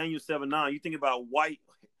 like in Daniel 7:9, you think about white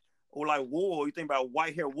or like wool. You think about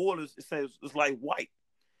white hair wool. It says it's like white.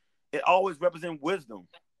 It always represents wisdom.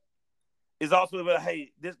 It's also about,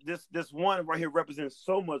 hey, this one right here represents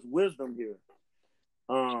so much wisdom here.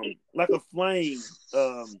 Like a flame.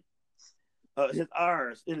 His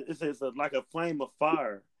eyes. It says like a flame of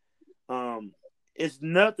fire. It's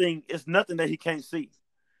nothing that he can't see.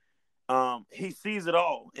 He sees it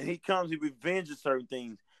all, and he revenges certain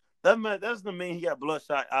things. That doesn't mean he got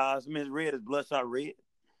bloodshot eyes. I mean, his red is bloodshot red.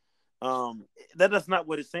 That's not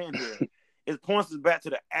what it's saying here. It points us back to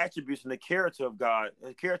the attributes and the character of God,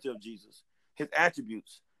 the character of Jesus, his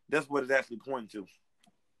attributes. That's what it's actually pointing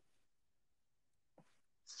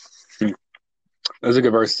to. Let's look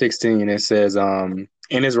at verse 16. It says,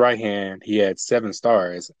 in his right hand he had 7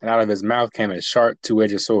 stars, and out of his mouth came a sharp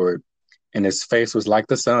 2-edged sword, and his face was like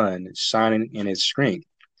the sun, shining in its strength.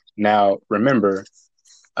 Now, remember,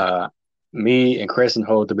 me and Crescent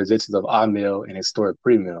hold the positions of Amil and historic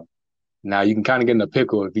premill. Now, you can kind of get in a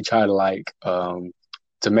pickle if you try to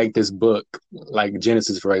to make this book, like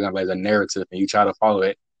Genesis, for example, as a narrative, and you try to follow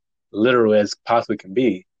it literal as possibly can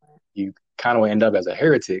be. You kind of end up as a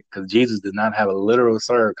heretic because Jesus did not have a literal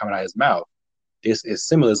sword coming out of his mouth. This is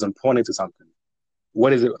symbolism pointing to something.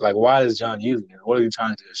 What is it like? Why is John using it? What are you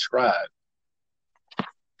trying to describe?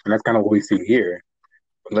 And that's kind of what we see here.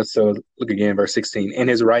 Let's look again, verse 16. In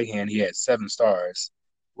his right hand, he had 7 stars.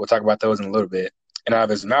 We'll talk about those in a little bit. And out of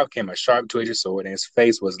his mouth came a sharp 2-edged sword, and his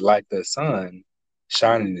face was like the sun,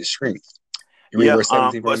 shining in his strength. You read verse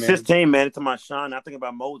 17 for 16, man, into my shine. I think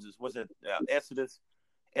about Moses. Was it Exodus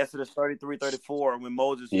 33, 34, when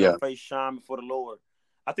Moses' face shined before the Lord?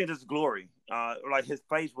 I think this is glory. Like his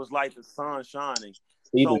face was like the sun shining.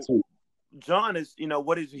 So John is,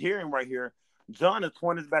 what he's hearing right here. John is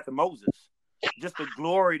pointing back to Moses. Just the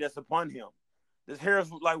glory that's upon him. This hair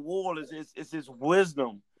is like wool. It's his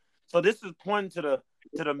wisdom. So this is pointing to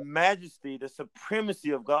the majesty, the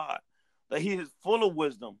supremacy of God. That he is full of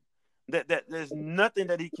wisdom. That there's nothing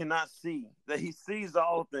that he cannot see. That he sees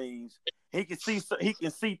all things. He can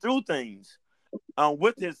see through things.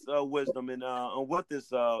 With his wisdom and with his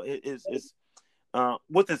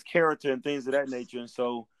with his character and things of that nature. And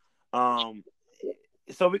so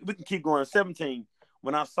we can keep going. 17.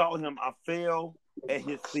 When I saw him, I fell at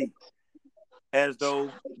his feet as though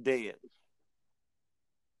dead.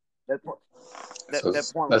 That point.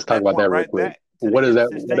 Let's talk about that real quick. What is that?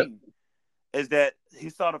 16, is that he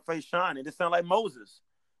saw the face shining. It sounded like Moses.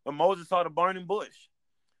 When Moses saw the burning bush,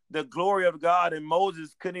 the glory of God, and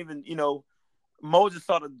Moses couldn't even, Moses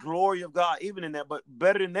saw the glory of God even in that. But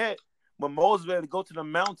better than that, when Moses was able to go to the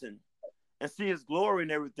mountain and see his glory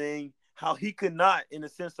and everything, how he could not, in the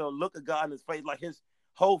sense of look at God in his face, like his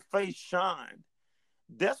whole face shined.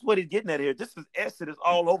 That's what he's getting at here. This is Exodus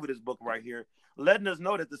all over this book right here, letting us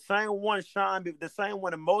know that the same one shined, the same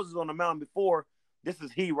one that Moses on the mountain before, this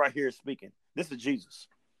is he right here speaking. This is Jesus.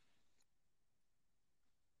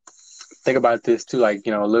 Think about this too, like,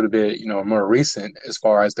 a little bit, more recent as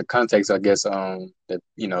far as the context, I guess, that,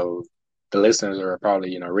 the listeners are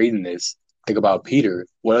probably, reading this. Think about Peter.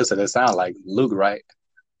 What else did it sound like? Luke, right?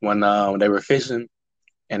 When they were fishing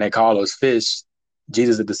and they called those fish,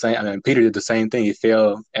 Jesus did the same. Peter did the same thing. He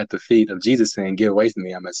fell at the feet of Jesus saying, "Get away from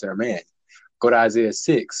me, I'm a sinner man." Go to Isaiah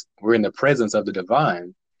 6. We're in the presence of the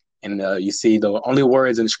divine. And you see the only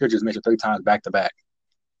words in the scriptures mentioned 3 times back to back.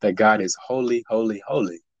 that God is holy, holy,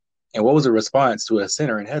 holy. And what was the response to a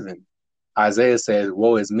sinner in heaven? Isaiah says,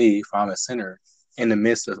 woe is me, for I'm a sinner in the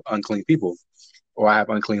midst of unclean people, or I have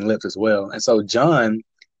unclean lips as well. And so John,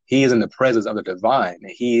 he is in the presence of the divine,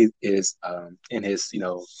 and he is in his,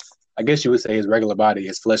 I guess you would say his regular body,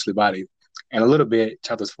 his fleshly body. And a little bit,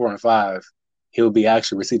 chapters 4 and 5, he'll be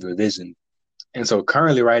actually receiving a vision. And so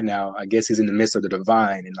currently, right now, I guess he's in the midst of the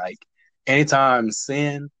divine. And like anytime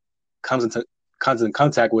sin comes in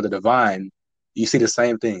contact with the divine, you see the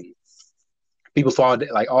same thing. People fall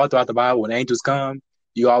like all throughout the Bible when angels come.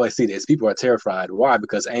 You always see this. People are terrified. Why?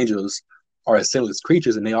 Because angels are sinless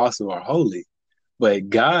creatures and they also are holy. But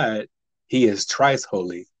God, He is thrice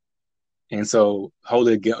holy, and so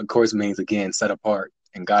holy, of course, means again set apart.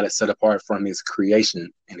 And God is set apart from His creation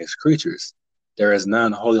and His creatures. There is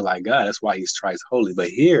none holy like God. That's why He's thrice holy. But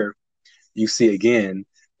here you see again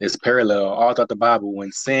this parallel all throughout the Bible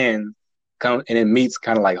when sin comes and it meets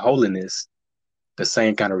kind of like holiness, the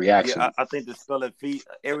same kind of Yeah, reaction. I think the scarlet feet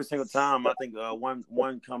every single time. I think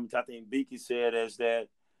one comment I think Beaky said is that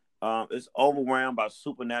it's overwhelmed by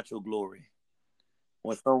supernatural glory.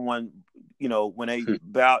 When someone, when they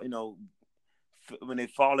bow, when they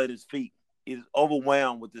fall at his feet, is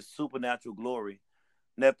overwhelmed with this supernatural glory.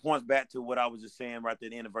 And that points back to what I was just saying right at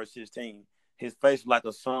the end of verse 16. His face was like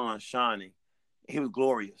a sun shining. He was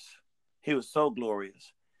glorious. He was so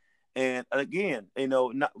glorious. And again, we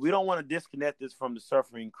don't want to disconnect this from the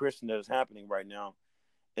suffering Christian that is happening right now.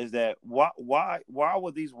 Is that why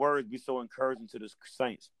would these words be so encouraging to the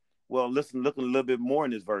saints? Well, listen, looking a little bit more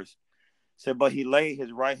in this verse. It said, but he laid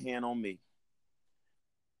his right hand on me.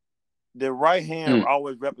 The right hand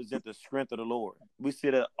always represents the strength of the Lord. We see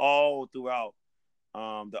that all throughout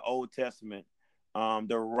the Old Testament.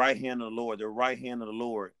 The right hand of the Lord, the right hand of the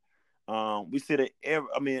Lord. We see that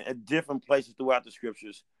at different places throughout the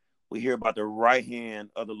scriptures, we hear about the right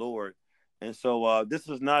hand of the Lord. And so this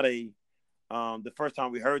is not the first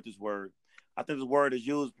time we heard this word. I think this word is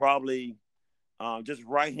used probably just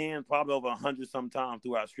right hand, probably over 100 sometimes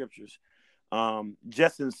throughout scriptures.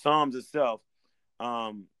 Just in Psalms itself,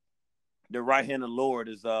 the right hand of the Lord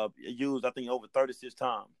is used, I think, over 36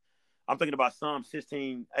 times. I'm thinking about Psalm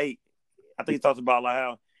 16:8. I think it talks about like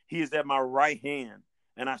how he is at my right hand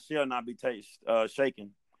and I shall not be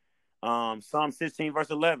shaken. Psalm 16, verse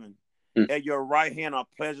 11. At your right hand are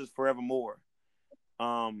pleasures forevermore.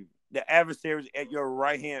 The adversaries at your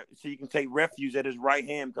right hand, so you can take refuge at his right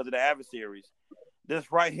hand because of the adversaries.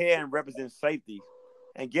 This right hand represents safety.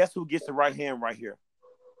 And guess who gets the right hand right here?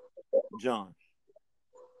 John.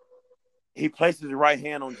 He places the right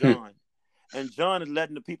hand on John. And John is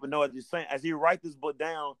letting the people know, as he writes this book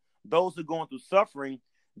down, those who are going through suffering,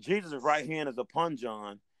 Jesus' right hand is upon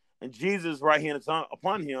John. And Jesus' right hand is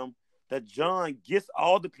upon him, that John gets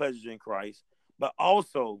all the pleasures in Christ, but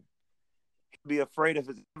also be afraid of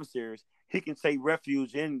his adversaries. He can take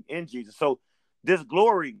refuge in Jesus. So this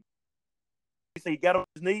glory, he said he got on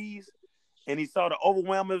his knees and he saw the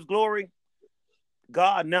overwhelm of his glory.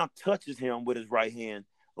 God now touches him with his right hand,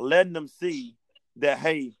 letting them see that,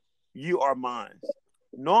 hey, you are mine.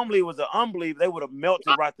 Normally it was an unbelief. They would have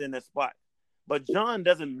melted right there in that spot. But John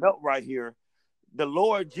doesn't melt right here. The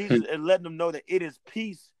Lord Jesus is letting them know that it is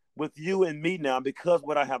peace with you and me now because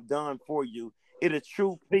what I have done for you. It is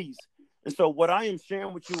true peace. And so what I am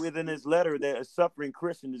sharing with you within this letter that a suffering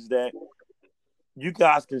Christian is that you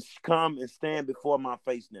guys can come and stand before my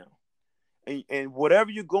face now. And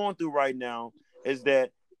whatever you're going through right now is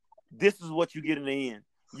that this is what you get in the end.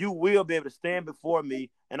 You will be able to stand before me,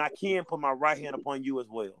 and I can put my right hand upon you as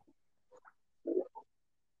well.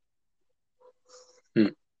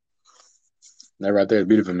 That right there is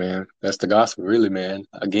beautiful, man. That's the gospel, really, man.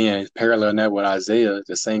 Again, paralleling that with Isaiah,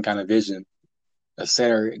 the same kind of vision. A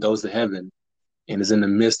sinner goes to heaven and is in the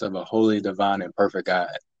midst of a holy, divine, and perfect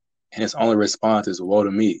God. And his only response is, woe to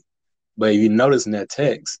me. But if you notice in that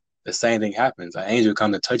text, the same thing happens. An angel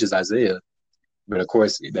comes and touches Isaiah. But of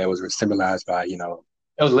course, that was symbolized by, it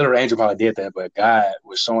was a literal angel probably did that, but God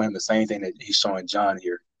was showing him the same thing that he's showing John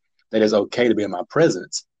here, that it's okay to be in my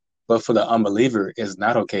presence. But for the unbeliever, it's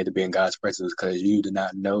not okay to be in God's presence because you do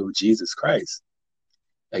not know Jesus Christ.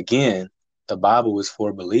 Again, the Bible is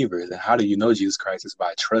for believers. And how do you know Jesus Christ? Is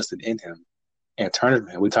by trusting in him and turning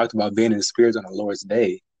to him. We talked about being in the spirit on the Lord's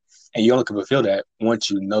day. And you only can fulfill that once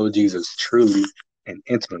you know Jesus truly and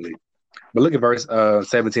intimately. But look at verse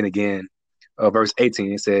 17 again. Verse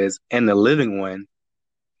 18, it says, and the living one,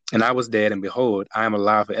 and I was dead, and behold, I am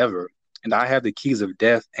alive forever, and I have the keys of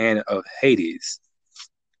death and of Hades.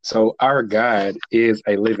 So our God is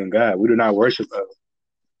a living God. We do not worship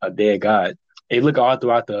a dead God. If you look all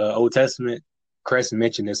throughout the Old Testament, Chris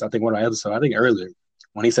mentioned this, I think one of my episodes, I think earlier,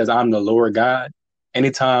 when he says, I'm the Lord God,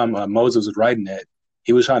 anytime Moses was writing that,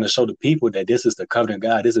 he was trying to show the people that this is the covenant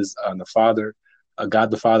God. This is the Father,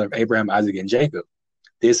 God the Father of Abraham, Isaac, and Jacob.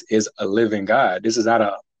 This is a living God. This is not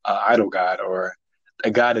a idol God or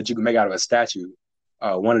a God that you can make out of a statue.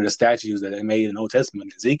 One of the statues that they made in the Old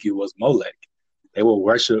Testament, Ezekiel, was Molech. They will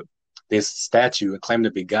worship this statue and claim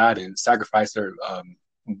to be God and sacrifice their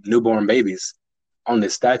newborn babies on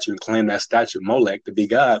this statue and claim that statue Molech to be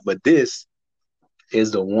God. But this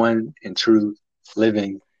is the one and true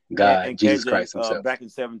living God, And Jesus KJ, Christ himself. back in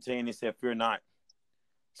 17, he said, "Fear not."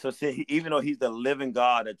 So see, even though he's the living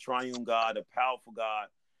God, a triune God, a powerful God,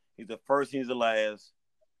 he's the first, he's the last.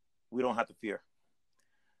 We don't have to fear.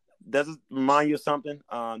 Does it remind you of something?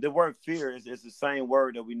 The word fear is the same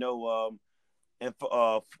word that we know. And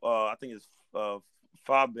I think it's phobo,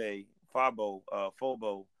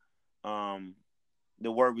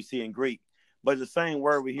 the word we see in Greek, but it's the same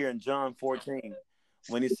word we hear in John 14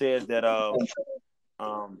 when he says that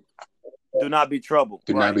do not be troubled.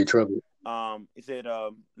 Do not be troubled. He said,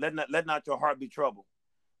 let not your heart be troubled.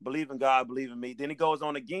 Believe in God, believe in me. Then he goes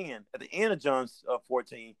on again at the end of John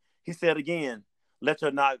 14. He said again, let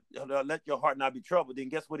your heart not be troubled. Then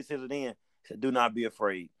guess what he says at the end? He said, do not be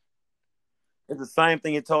afraid. It's the same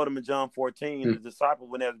thing he told him in John 14, the disciples,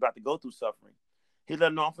 when they was about to go through suffering. He let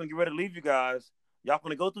them know, I'm going to get ready to leave you guys. Y'all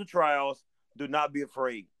going to go through trials. Do not be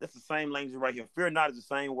afraid. That's the same language right here. Fear not is the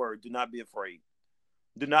same word. Do not be afraid.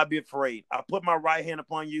 Do not be afraid. I put my right hand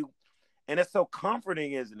upon you. And it's so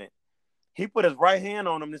comforting, isn't it? He put his right hand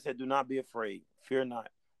on him and said, do not be afraid. Fear not.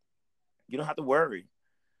 You don't have to worry.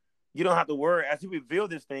 You don't have to worry. As he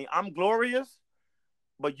revealed this thing, I'm glorious,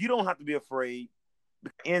 but you don't have to be afraid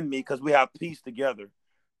in me because we have peace together.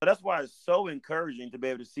 So that's why it's so encouraging to be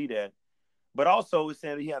able to see that. But also it's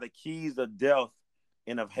saying that he had the keys of death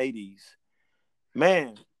and of Hades.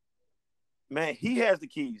 Man, he has the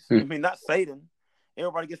keys. I mean, not Satan.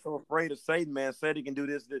 Everybody gets so afraid of Satan, man. Satan can do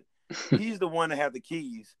this. He's the one that has the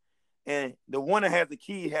keys. And the one that has the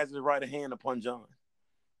key has his right hand upon John.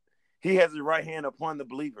 He has his right hand upon the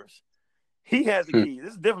believers. He has the keys.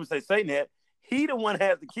 This is different from say Satan had. He the one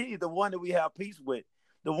has the keys, the one that we have peace with,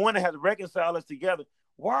 the one that has reconciled us together.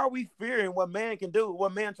 Why are we fearing what man can do,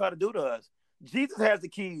 what man try to do to us? Jesus has the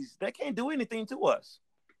keys. They can't do anything to us.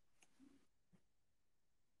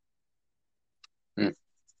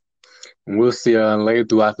 We'll see later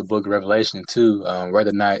throughout the book of Revelation too,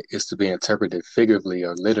 whether or not it's to be interpreted figuratively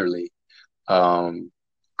or literally.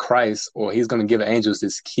 Christ, or he's going to give angels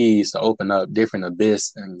these keys to open up different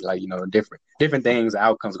abyss and different things,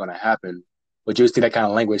 outcomes going to happen. But you'll see that kind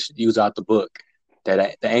of language used out the book,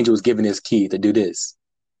 that the angel was given his key to do this.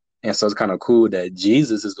 And so it's kind of cool that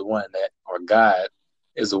Jesus is the one or God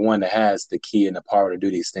is the one that has the key and the power to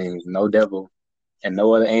do these things. No devil and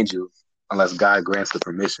no other angel, unless God grants the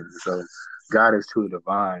permission. So God is truly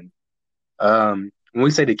divine. When we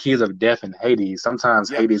say the keys of death and Hades, sometimes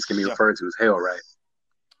Hades can be referred to as hell, right?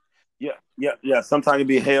 Yeah. Sometimes it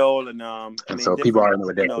be hell, and so people already know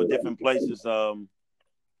what that different places. The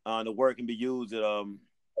word can be used. In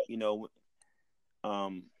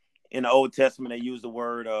the Old Testament, they use the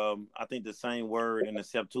word. I think the same word in the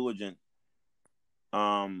Septuagint.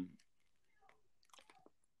 I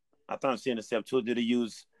thought I'm seeing the Septuagint. Did they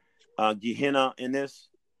use Gehenna in this,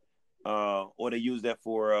 or they use that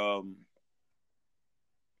for?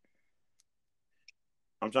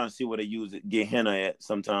 I'm trying to see what they use Gehenna at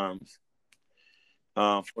sometimes.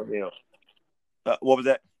 For hell. What was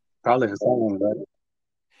that? Probably in Psalms, right?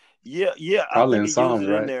 Yeah. Probably I think in Psalms,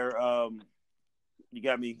 it right? in there. You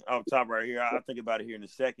got me off top right here. I'll think about it here in a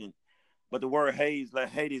second. But the word Hades,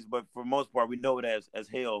 but for most part, we know it as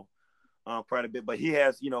hell quite a bit. But he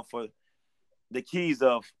has, for the keys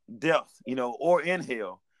of death, or in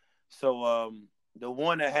hell. So the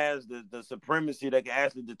one that has the supremacy that can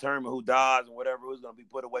actually determine who dies and whatever, who's going to be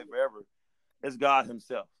put away forever, is God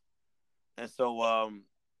himself. And so,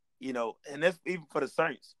 and that's even for the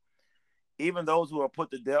saints, even those who are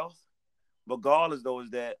put to death, regardless, though, is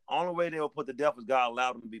that only way they will put to death is God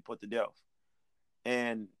allowed them to be put to death.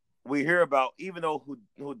 And we hear about, even those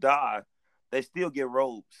who die, they still get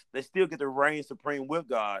robes. They still get to reign supreme with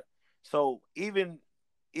God. So even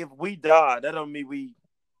if we die, that don't mean we,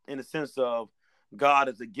 in the sense of God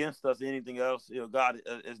is against us or anything else. God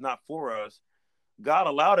is not for us. God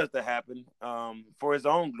allowed it to happen for his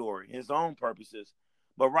own glory, his own purposes.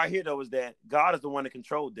 But right here, though, is that God is the one that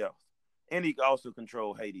controlled death. And he also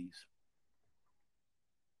controlled Hades.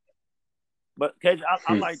 But KJ,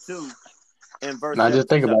 I like too, in verse 7, just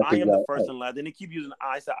think said, about I am the first and last. Then they keep using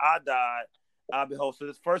I. Said, I died, I behold. So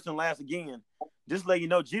this first and last again, just let you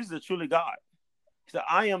know, Jesus is truly God. He said,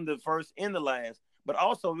 I am the first and the last. But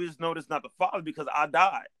also, we just know it's not the Father because I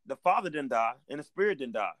died. The Father didn't die, and the Spirit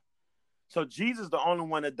didn't die. So Jesus is the only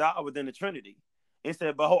one that died within the Trinity. He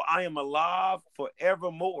said, "Behold, I am alive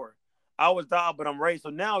forevermore. I was died, but I'm raised."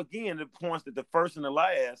 So now again, it points that the first and the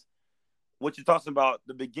last, what you're talking about,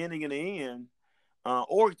 the beginning and the end,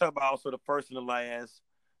 or you talk about also the first and the last,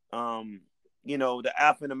 the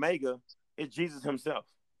Alpha and Omega, is Jesus Himself.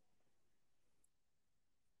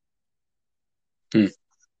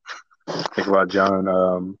 Think about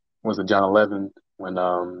John. Was it John 11 when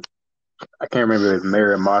I can't remember if it was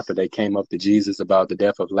Mary and Martha, they came up to Jesus about the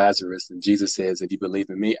death of Lazarus, and Jesus says, "If you believe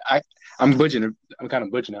in me," I'm butchering it. I'm kind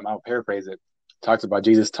of butchering it. I'll paraphrase it. Talks about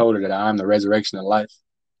Jesus told her that I'm the resurrection and life.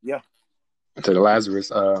 Yeah. To the Lazarus,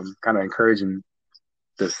 kind of encouraging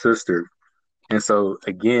the sister. And so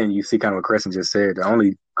again, you see kind of what Crescent just said.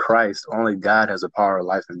 Only Christ, only God has the power of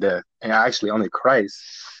life and death. And actually only Christ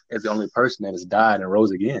is the only person that has died and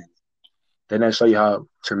rose again. Doesn't that show you how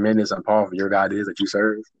tremendous and powerful your God is that you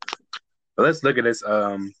serve? But let's look at this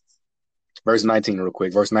verse 19 real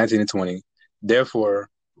quick. Verse 19 and 20. Therefore,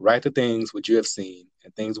 write the things which you have seen,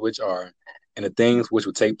 and things which are, and the things which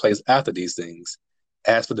will take place after these things.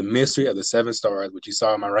 As for the mystery of the 7 stars which you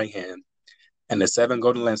saw in my right hand, and the 7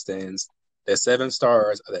 golden lampstands, the 7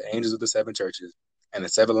 stars are the angels of the 7 churches, and the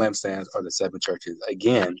 7 lampstands are the 7 churches.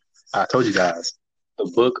 Again, I told you guys, the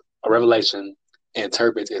book of Revelation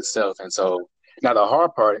interprets itself. And so now the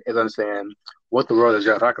hard part is understand what the world is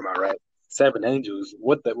y'all talking about, right? 7 angels,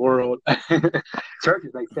 what the world?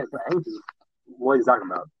 Churches make sense, but angels, what are you talking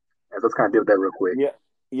about? And so let's kind of deal with that real quick. Yeah.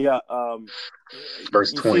 Yeah.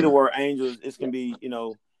 Verse You see 20. the word angels, it can be,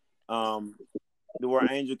 the word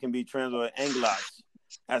angel can be translated angelos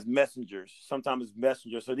as messengers. Sometimes it's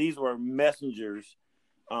messengers. So these were messengers.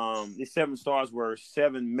 These 7 stars were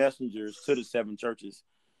 7 messengers to the 7 churches.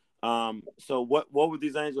 So what were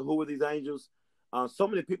these angels? Who were these angels? So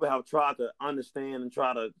many people have tried to understand and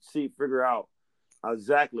try to figure out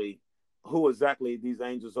exactly who exactly these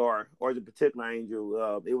angels are, or the particular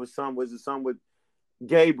angel. Was it some with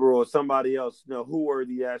Gabriel or somebody else? Who were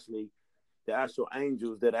the actual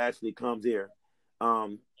angels that actually comes here?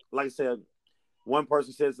 Like I said, one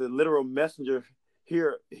person says the literal messenger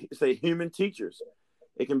here say human teachers.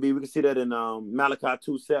 We can see that in Malachi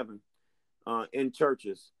 2:7 in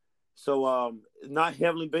churches. So not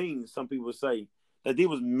heavenly beings, some people say that these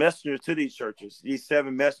was messengers to these churches, these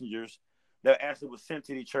 7 messengers that actually was sent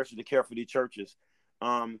to these churches to care for these churches.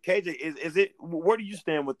 KJ, is it, where do you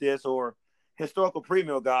stand with this, or historical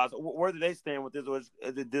premill guys, where do they stand with this, or is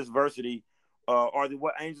it diversity?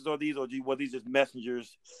 What angels are these, or were these just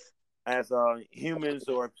messengers as humans,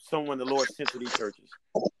 or someone the Lord sent to these churches?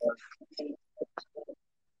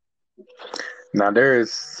 Now there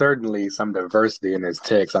is certainly some diversity in this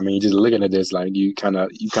text. I mean, just looking at this, like you kind of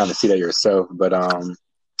see that yourself. But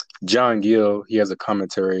John Gill, he has a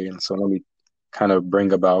commentary, and so let me kind of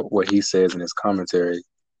bring about what he says in his commentary.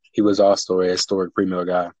 He was also a historic premill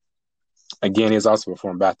guy. Again, he's also a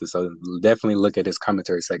Reformed Baptist, so definitely look at his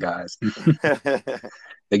commentary, say guys.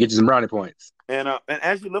 They get you some brownie points. And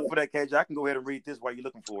as you look for that, KJ, I can go ahead and read this while you're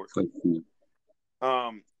looking for it.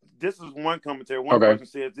 This is one commentary. One person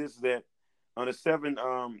says this, that on the 7,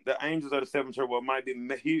 the angels of the 7 churches, well, might be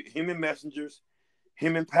human messengers,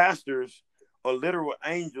 human pastors, or literal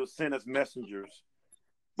angels sent as messengers,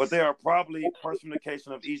 but they are probably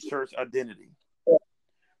personification of each church identity.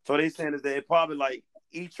 So they saying is that it probably like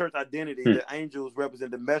each church identity, the angels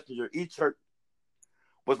represent the messenger. Each church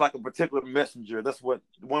was like a particular messenger. That's what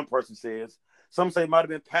one person says. Some say it might have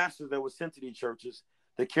been pastors that were sent to these churches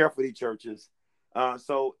to care for these churches.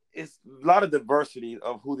 So it's a lot of diversity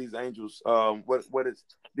of who these angels,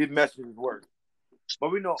 these messengers were.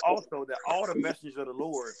 But we know also that all the messengers of the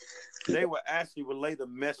Lord, they will actually relay the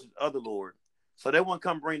message of the Lord. So they won't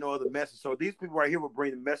come bring no other message. So these people right here will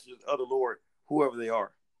bring the messages of the Lord, whoever they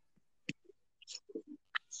are.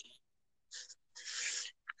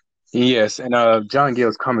 Yes, and John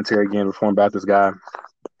Gill's commentary, again, Reformed Baptist guy,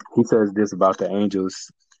 he says this about the angels.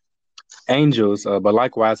 Angels, but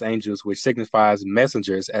likewise angels, which signifies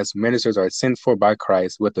messengers, as ministers are sent for by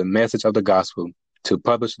Christ with the message of the gospel to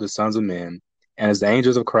publish to the sons of men. And as the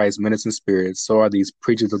angels of Christ minister in spirit, so are these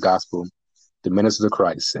preachers of the gospel, the ministers of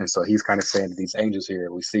Christ. And so he's kind of saying that these angels here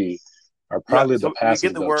we see are probably the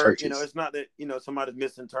pastors of the of word, churches. It's not that, somebody's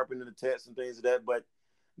misinterpreting the text and things like that, but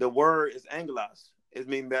the word is angelos. It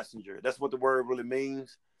means messenger. That's what the word really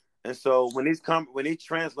means. And so when these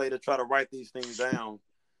translators try to write these things down,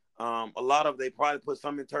 a lot of they probably put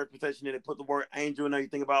some interpretation in it, put the word angel and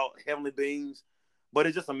everything about heavenly beings, but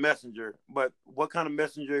it's just a messenger. But what kind of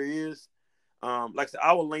messenger is, like I said,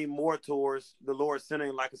 I would lean more towards the Lord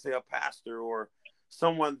sending, like I say, a pastor or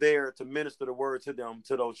someone there to minister the word to them,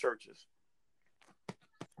 to those churches.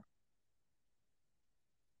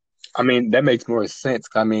 I mean, that makes more sense.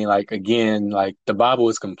 I mean, like again, like the Bible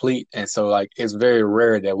is complete, and so like it's very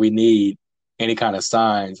rare that we need any kind of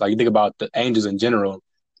signs. Like you think about the angels in general,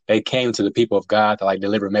 they came to the people of God to like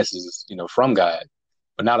deliver messages, from God.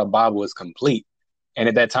 But now the Bible is complete, and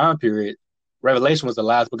at that time period, Revelation was the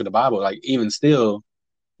last book of the Bible. Like even still,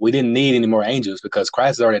 we didn't need any more angels because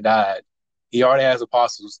Christ has already died. He already has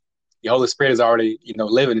apostles. The Holy Spirit is already,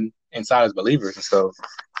 living inside his believers, and so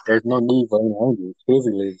there's no need for any angels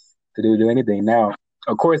physically to do anything now.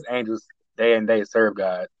 Of course, angels day and day serve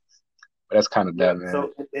God, but that's kind of Yeah. dumb, man.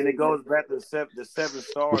 So and it goes back to the seven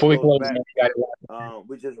stars Before we goes close, back. man,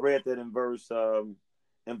 We just read that in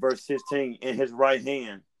verse 16. In his right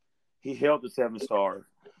hand, he held the seven stars,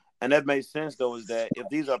 and that makes sense. Though is that if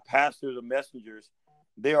these are pastors or messengers,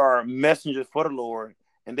 they are messengers for the Lord,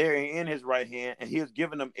 and they're in his right hand, and he has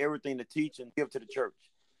given them everything to teach and give to the church.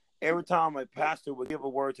 Every time a pastor would give a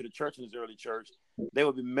word to the church in his early church, they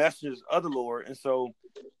would be messengers of the Lord, and so,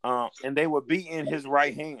 and they would be in his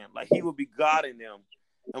right hand, like he would be guiding them.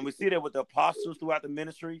 And we see that with the apostles throughout the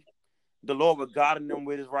ministry, the Lord was guiding them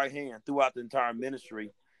with his right hand throughout the entire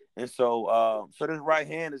ministry. And so, so this right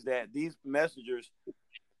hand is that these messengers,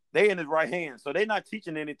 they in his right hand, so they're not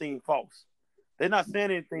teaching anything false. They're not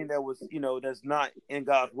saying anything that was, that's not in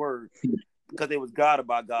God's word, because they was guided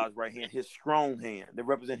by God's right hand, his strong hand. They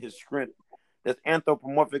represent his strength. That's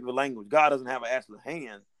anthropomorphic language. God doesn't have an actual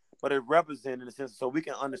hand, but it represents in a sense so we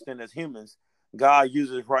can understand as humans, God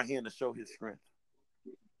uses his right hand to show his strength.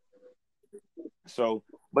 So,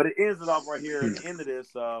 but it ends it off right here at the end of this.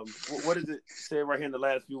 What does it say right here in the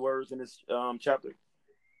last few words in this chapter?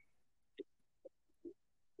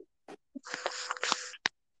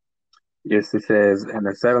 yes, it says, and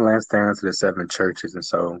the seven lampstands are the seven churches, and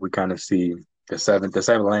so we kind of see the seven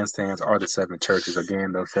lampstands are the seven churches.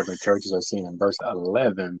 Again, those seven churches are seen in verse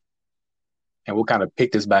 11, and we'll kind of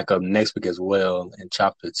pick this back up next week as well in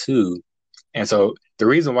chapter 2. And so the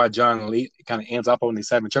reason why John Lee kind of ends up on these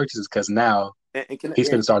seven churches is because now he's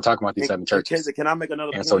going to start talking about these seven churches. Can I make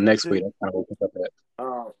another And so point next week, too? that's kind of what we'll pick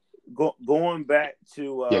up at. Going back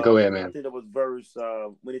to Yeah, go ahead, I man. think that was verse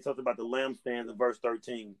when he talked about the lampstands in verse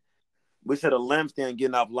 13. We said a lampstand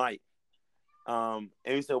getting off light. And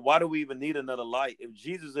he said, why do we even need another light? If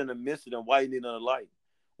Jesus is in the midst of them, why you need another light?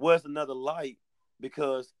 Well, it's another light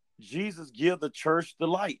because Jesus give the church the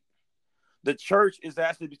light. The church is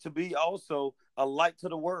actually to be also a light to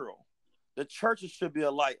the world. The churches should be a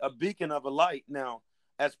light, a beacon of a light. Now,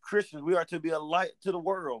 as Christians, we are to be a light to the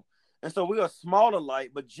world. And so we are a smaller light,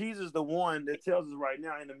 but Jesus, the one that tells us right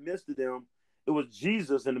now in the midst of them, it was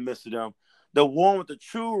Jesus in the midst of them, the one with the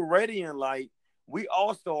true radiant light. We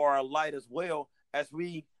also are a light as well, as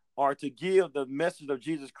we are to give the message of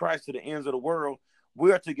Jesus Christ to the ends of the world.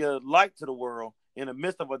 We are to give light to the world in the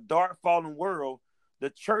midst of a dark, fallen world. The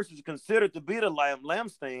church is considered to be the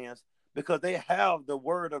lampstands because they have the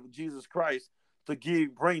word of Jesus Christ to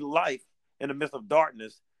bring life in the midst of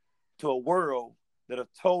darkness to a world that are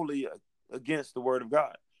totally against the word of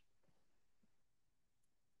God.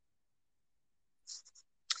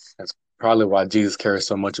 That's probably why Jesus cares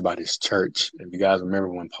so much about his church. If you guys remember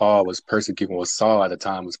when Paul was persecuting, well, Saul at the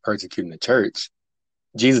time was persecuting the church,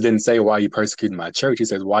 Jesus didn't say, why are you persecuting my church? He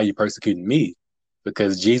says, why are you persecuting me?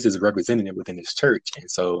 Because Jesus is representing it within his church. And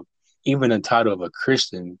so even the title of a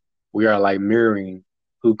Christian, we are like mirroring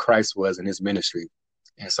who Christ was in his ministry.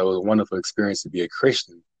 And so it's a wonderful experience to be a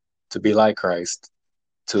Christian, to be like Christ,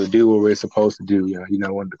 to do what we're supposed to do.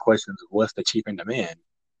 One of the questions, what's the chief end of man?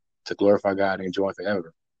 To glorify God and enjoy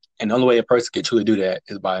forever. And the only way a person can truly do that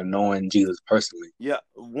is by knowing Jesus personally. Yeah.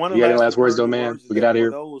 One of You the got any last last words, though, encouraging man? words is We get that out of for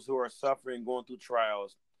here. those who are suffering, going through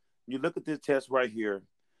trials, you look at this test right here.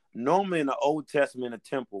 Normally in the Old Testament, a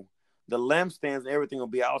temple, the lampstands and everything will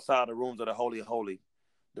be outside the rooms of the Holy of Holy.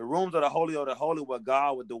 The rooms of the Holy where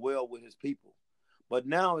God would dwell with his people. But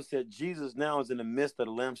now it said Jesus now is in the midst of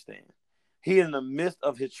the lampstand. He is in the midst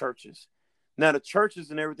of his churches. Now the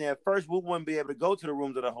churches and everything, at first we wouldn't be able to go to the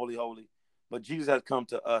rooms of the Holy Holy, but Jesus has come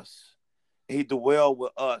to us. He dwelled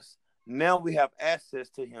with us. Now we have access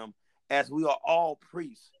to him as we are all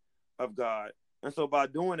priests of God. And so by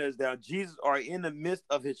doing this, now Jesus are in the midst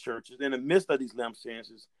of his churches, in the midst of these lampstands.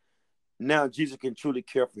 Now Jesus can truly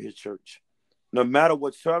care for his church. No matter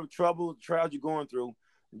what trouble, trials you're going through,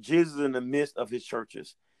 Jesus is in the midst of his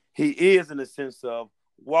churches. He is in the sense of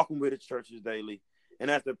walking with his churches daily. And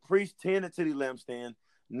as the priest tended to the lampstand,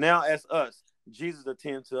 now as us, Jesus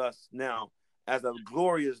attends to us now as a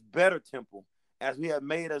glorious, better temple. As we have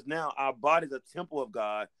made us now, our bodies a temple of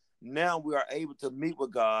God. Now we are able to meet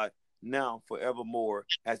with God now, forevermore,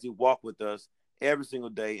 as He walk with us every single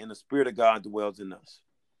day, and the Spirit of God dwells in us.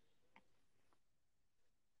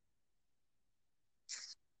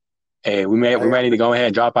 Hey, we might need to go ahead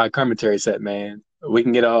and drop our commentary set, man. We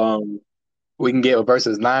can get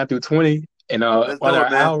verses 9 through 20 in Let's do under it,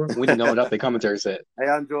 an man. hour. We need to go and drop the commentary set. Hey,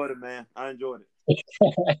 I enjoyed it, man. I enjoyed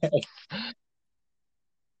it.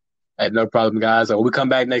 Hey, no problem, guys. So we come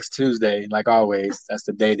back next Tuesday, like always. That's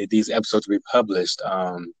the day that these episodes will be published.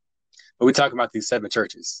 But we talk about these 7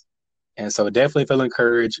 churches, and so definitely feel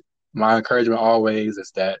encouraged. My encouragement always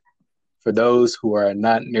is that for those who are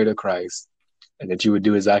not near to Christ, and that you would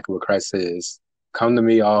do exactly what Christ says. Come to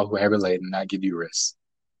me, all who are heavy laden, and I give you rest.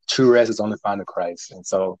 True rest is only found in Christ. And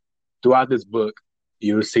so throughout this book,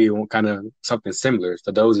 you'll see kind of something similar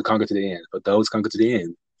for those who conquer to the end, for those who conquer to the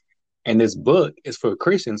end. And this book is for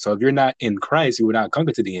Christians. So if you're not in Christ, you will not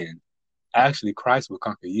conquer to the end. Actually, Christ will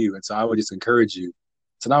conquer you. And so I would just encourage you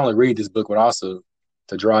to not only read this book, but also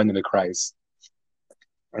to draw into Christ.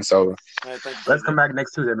 And so Hey, thank you, let's Brother come J. back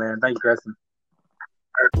next Tuesday, man. Thank you, Preston.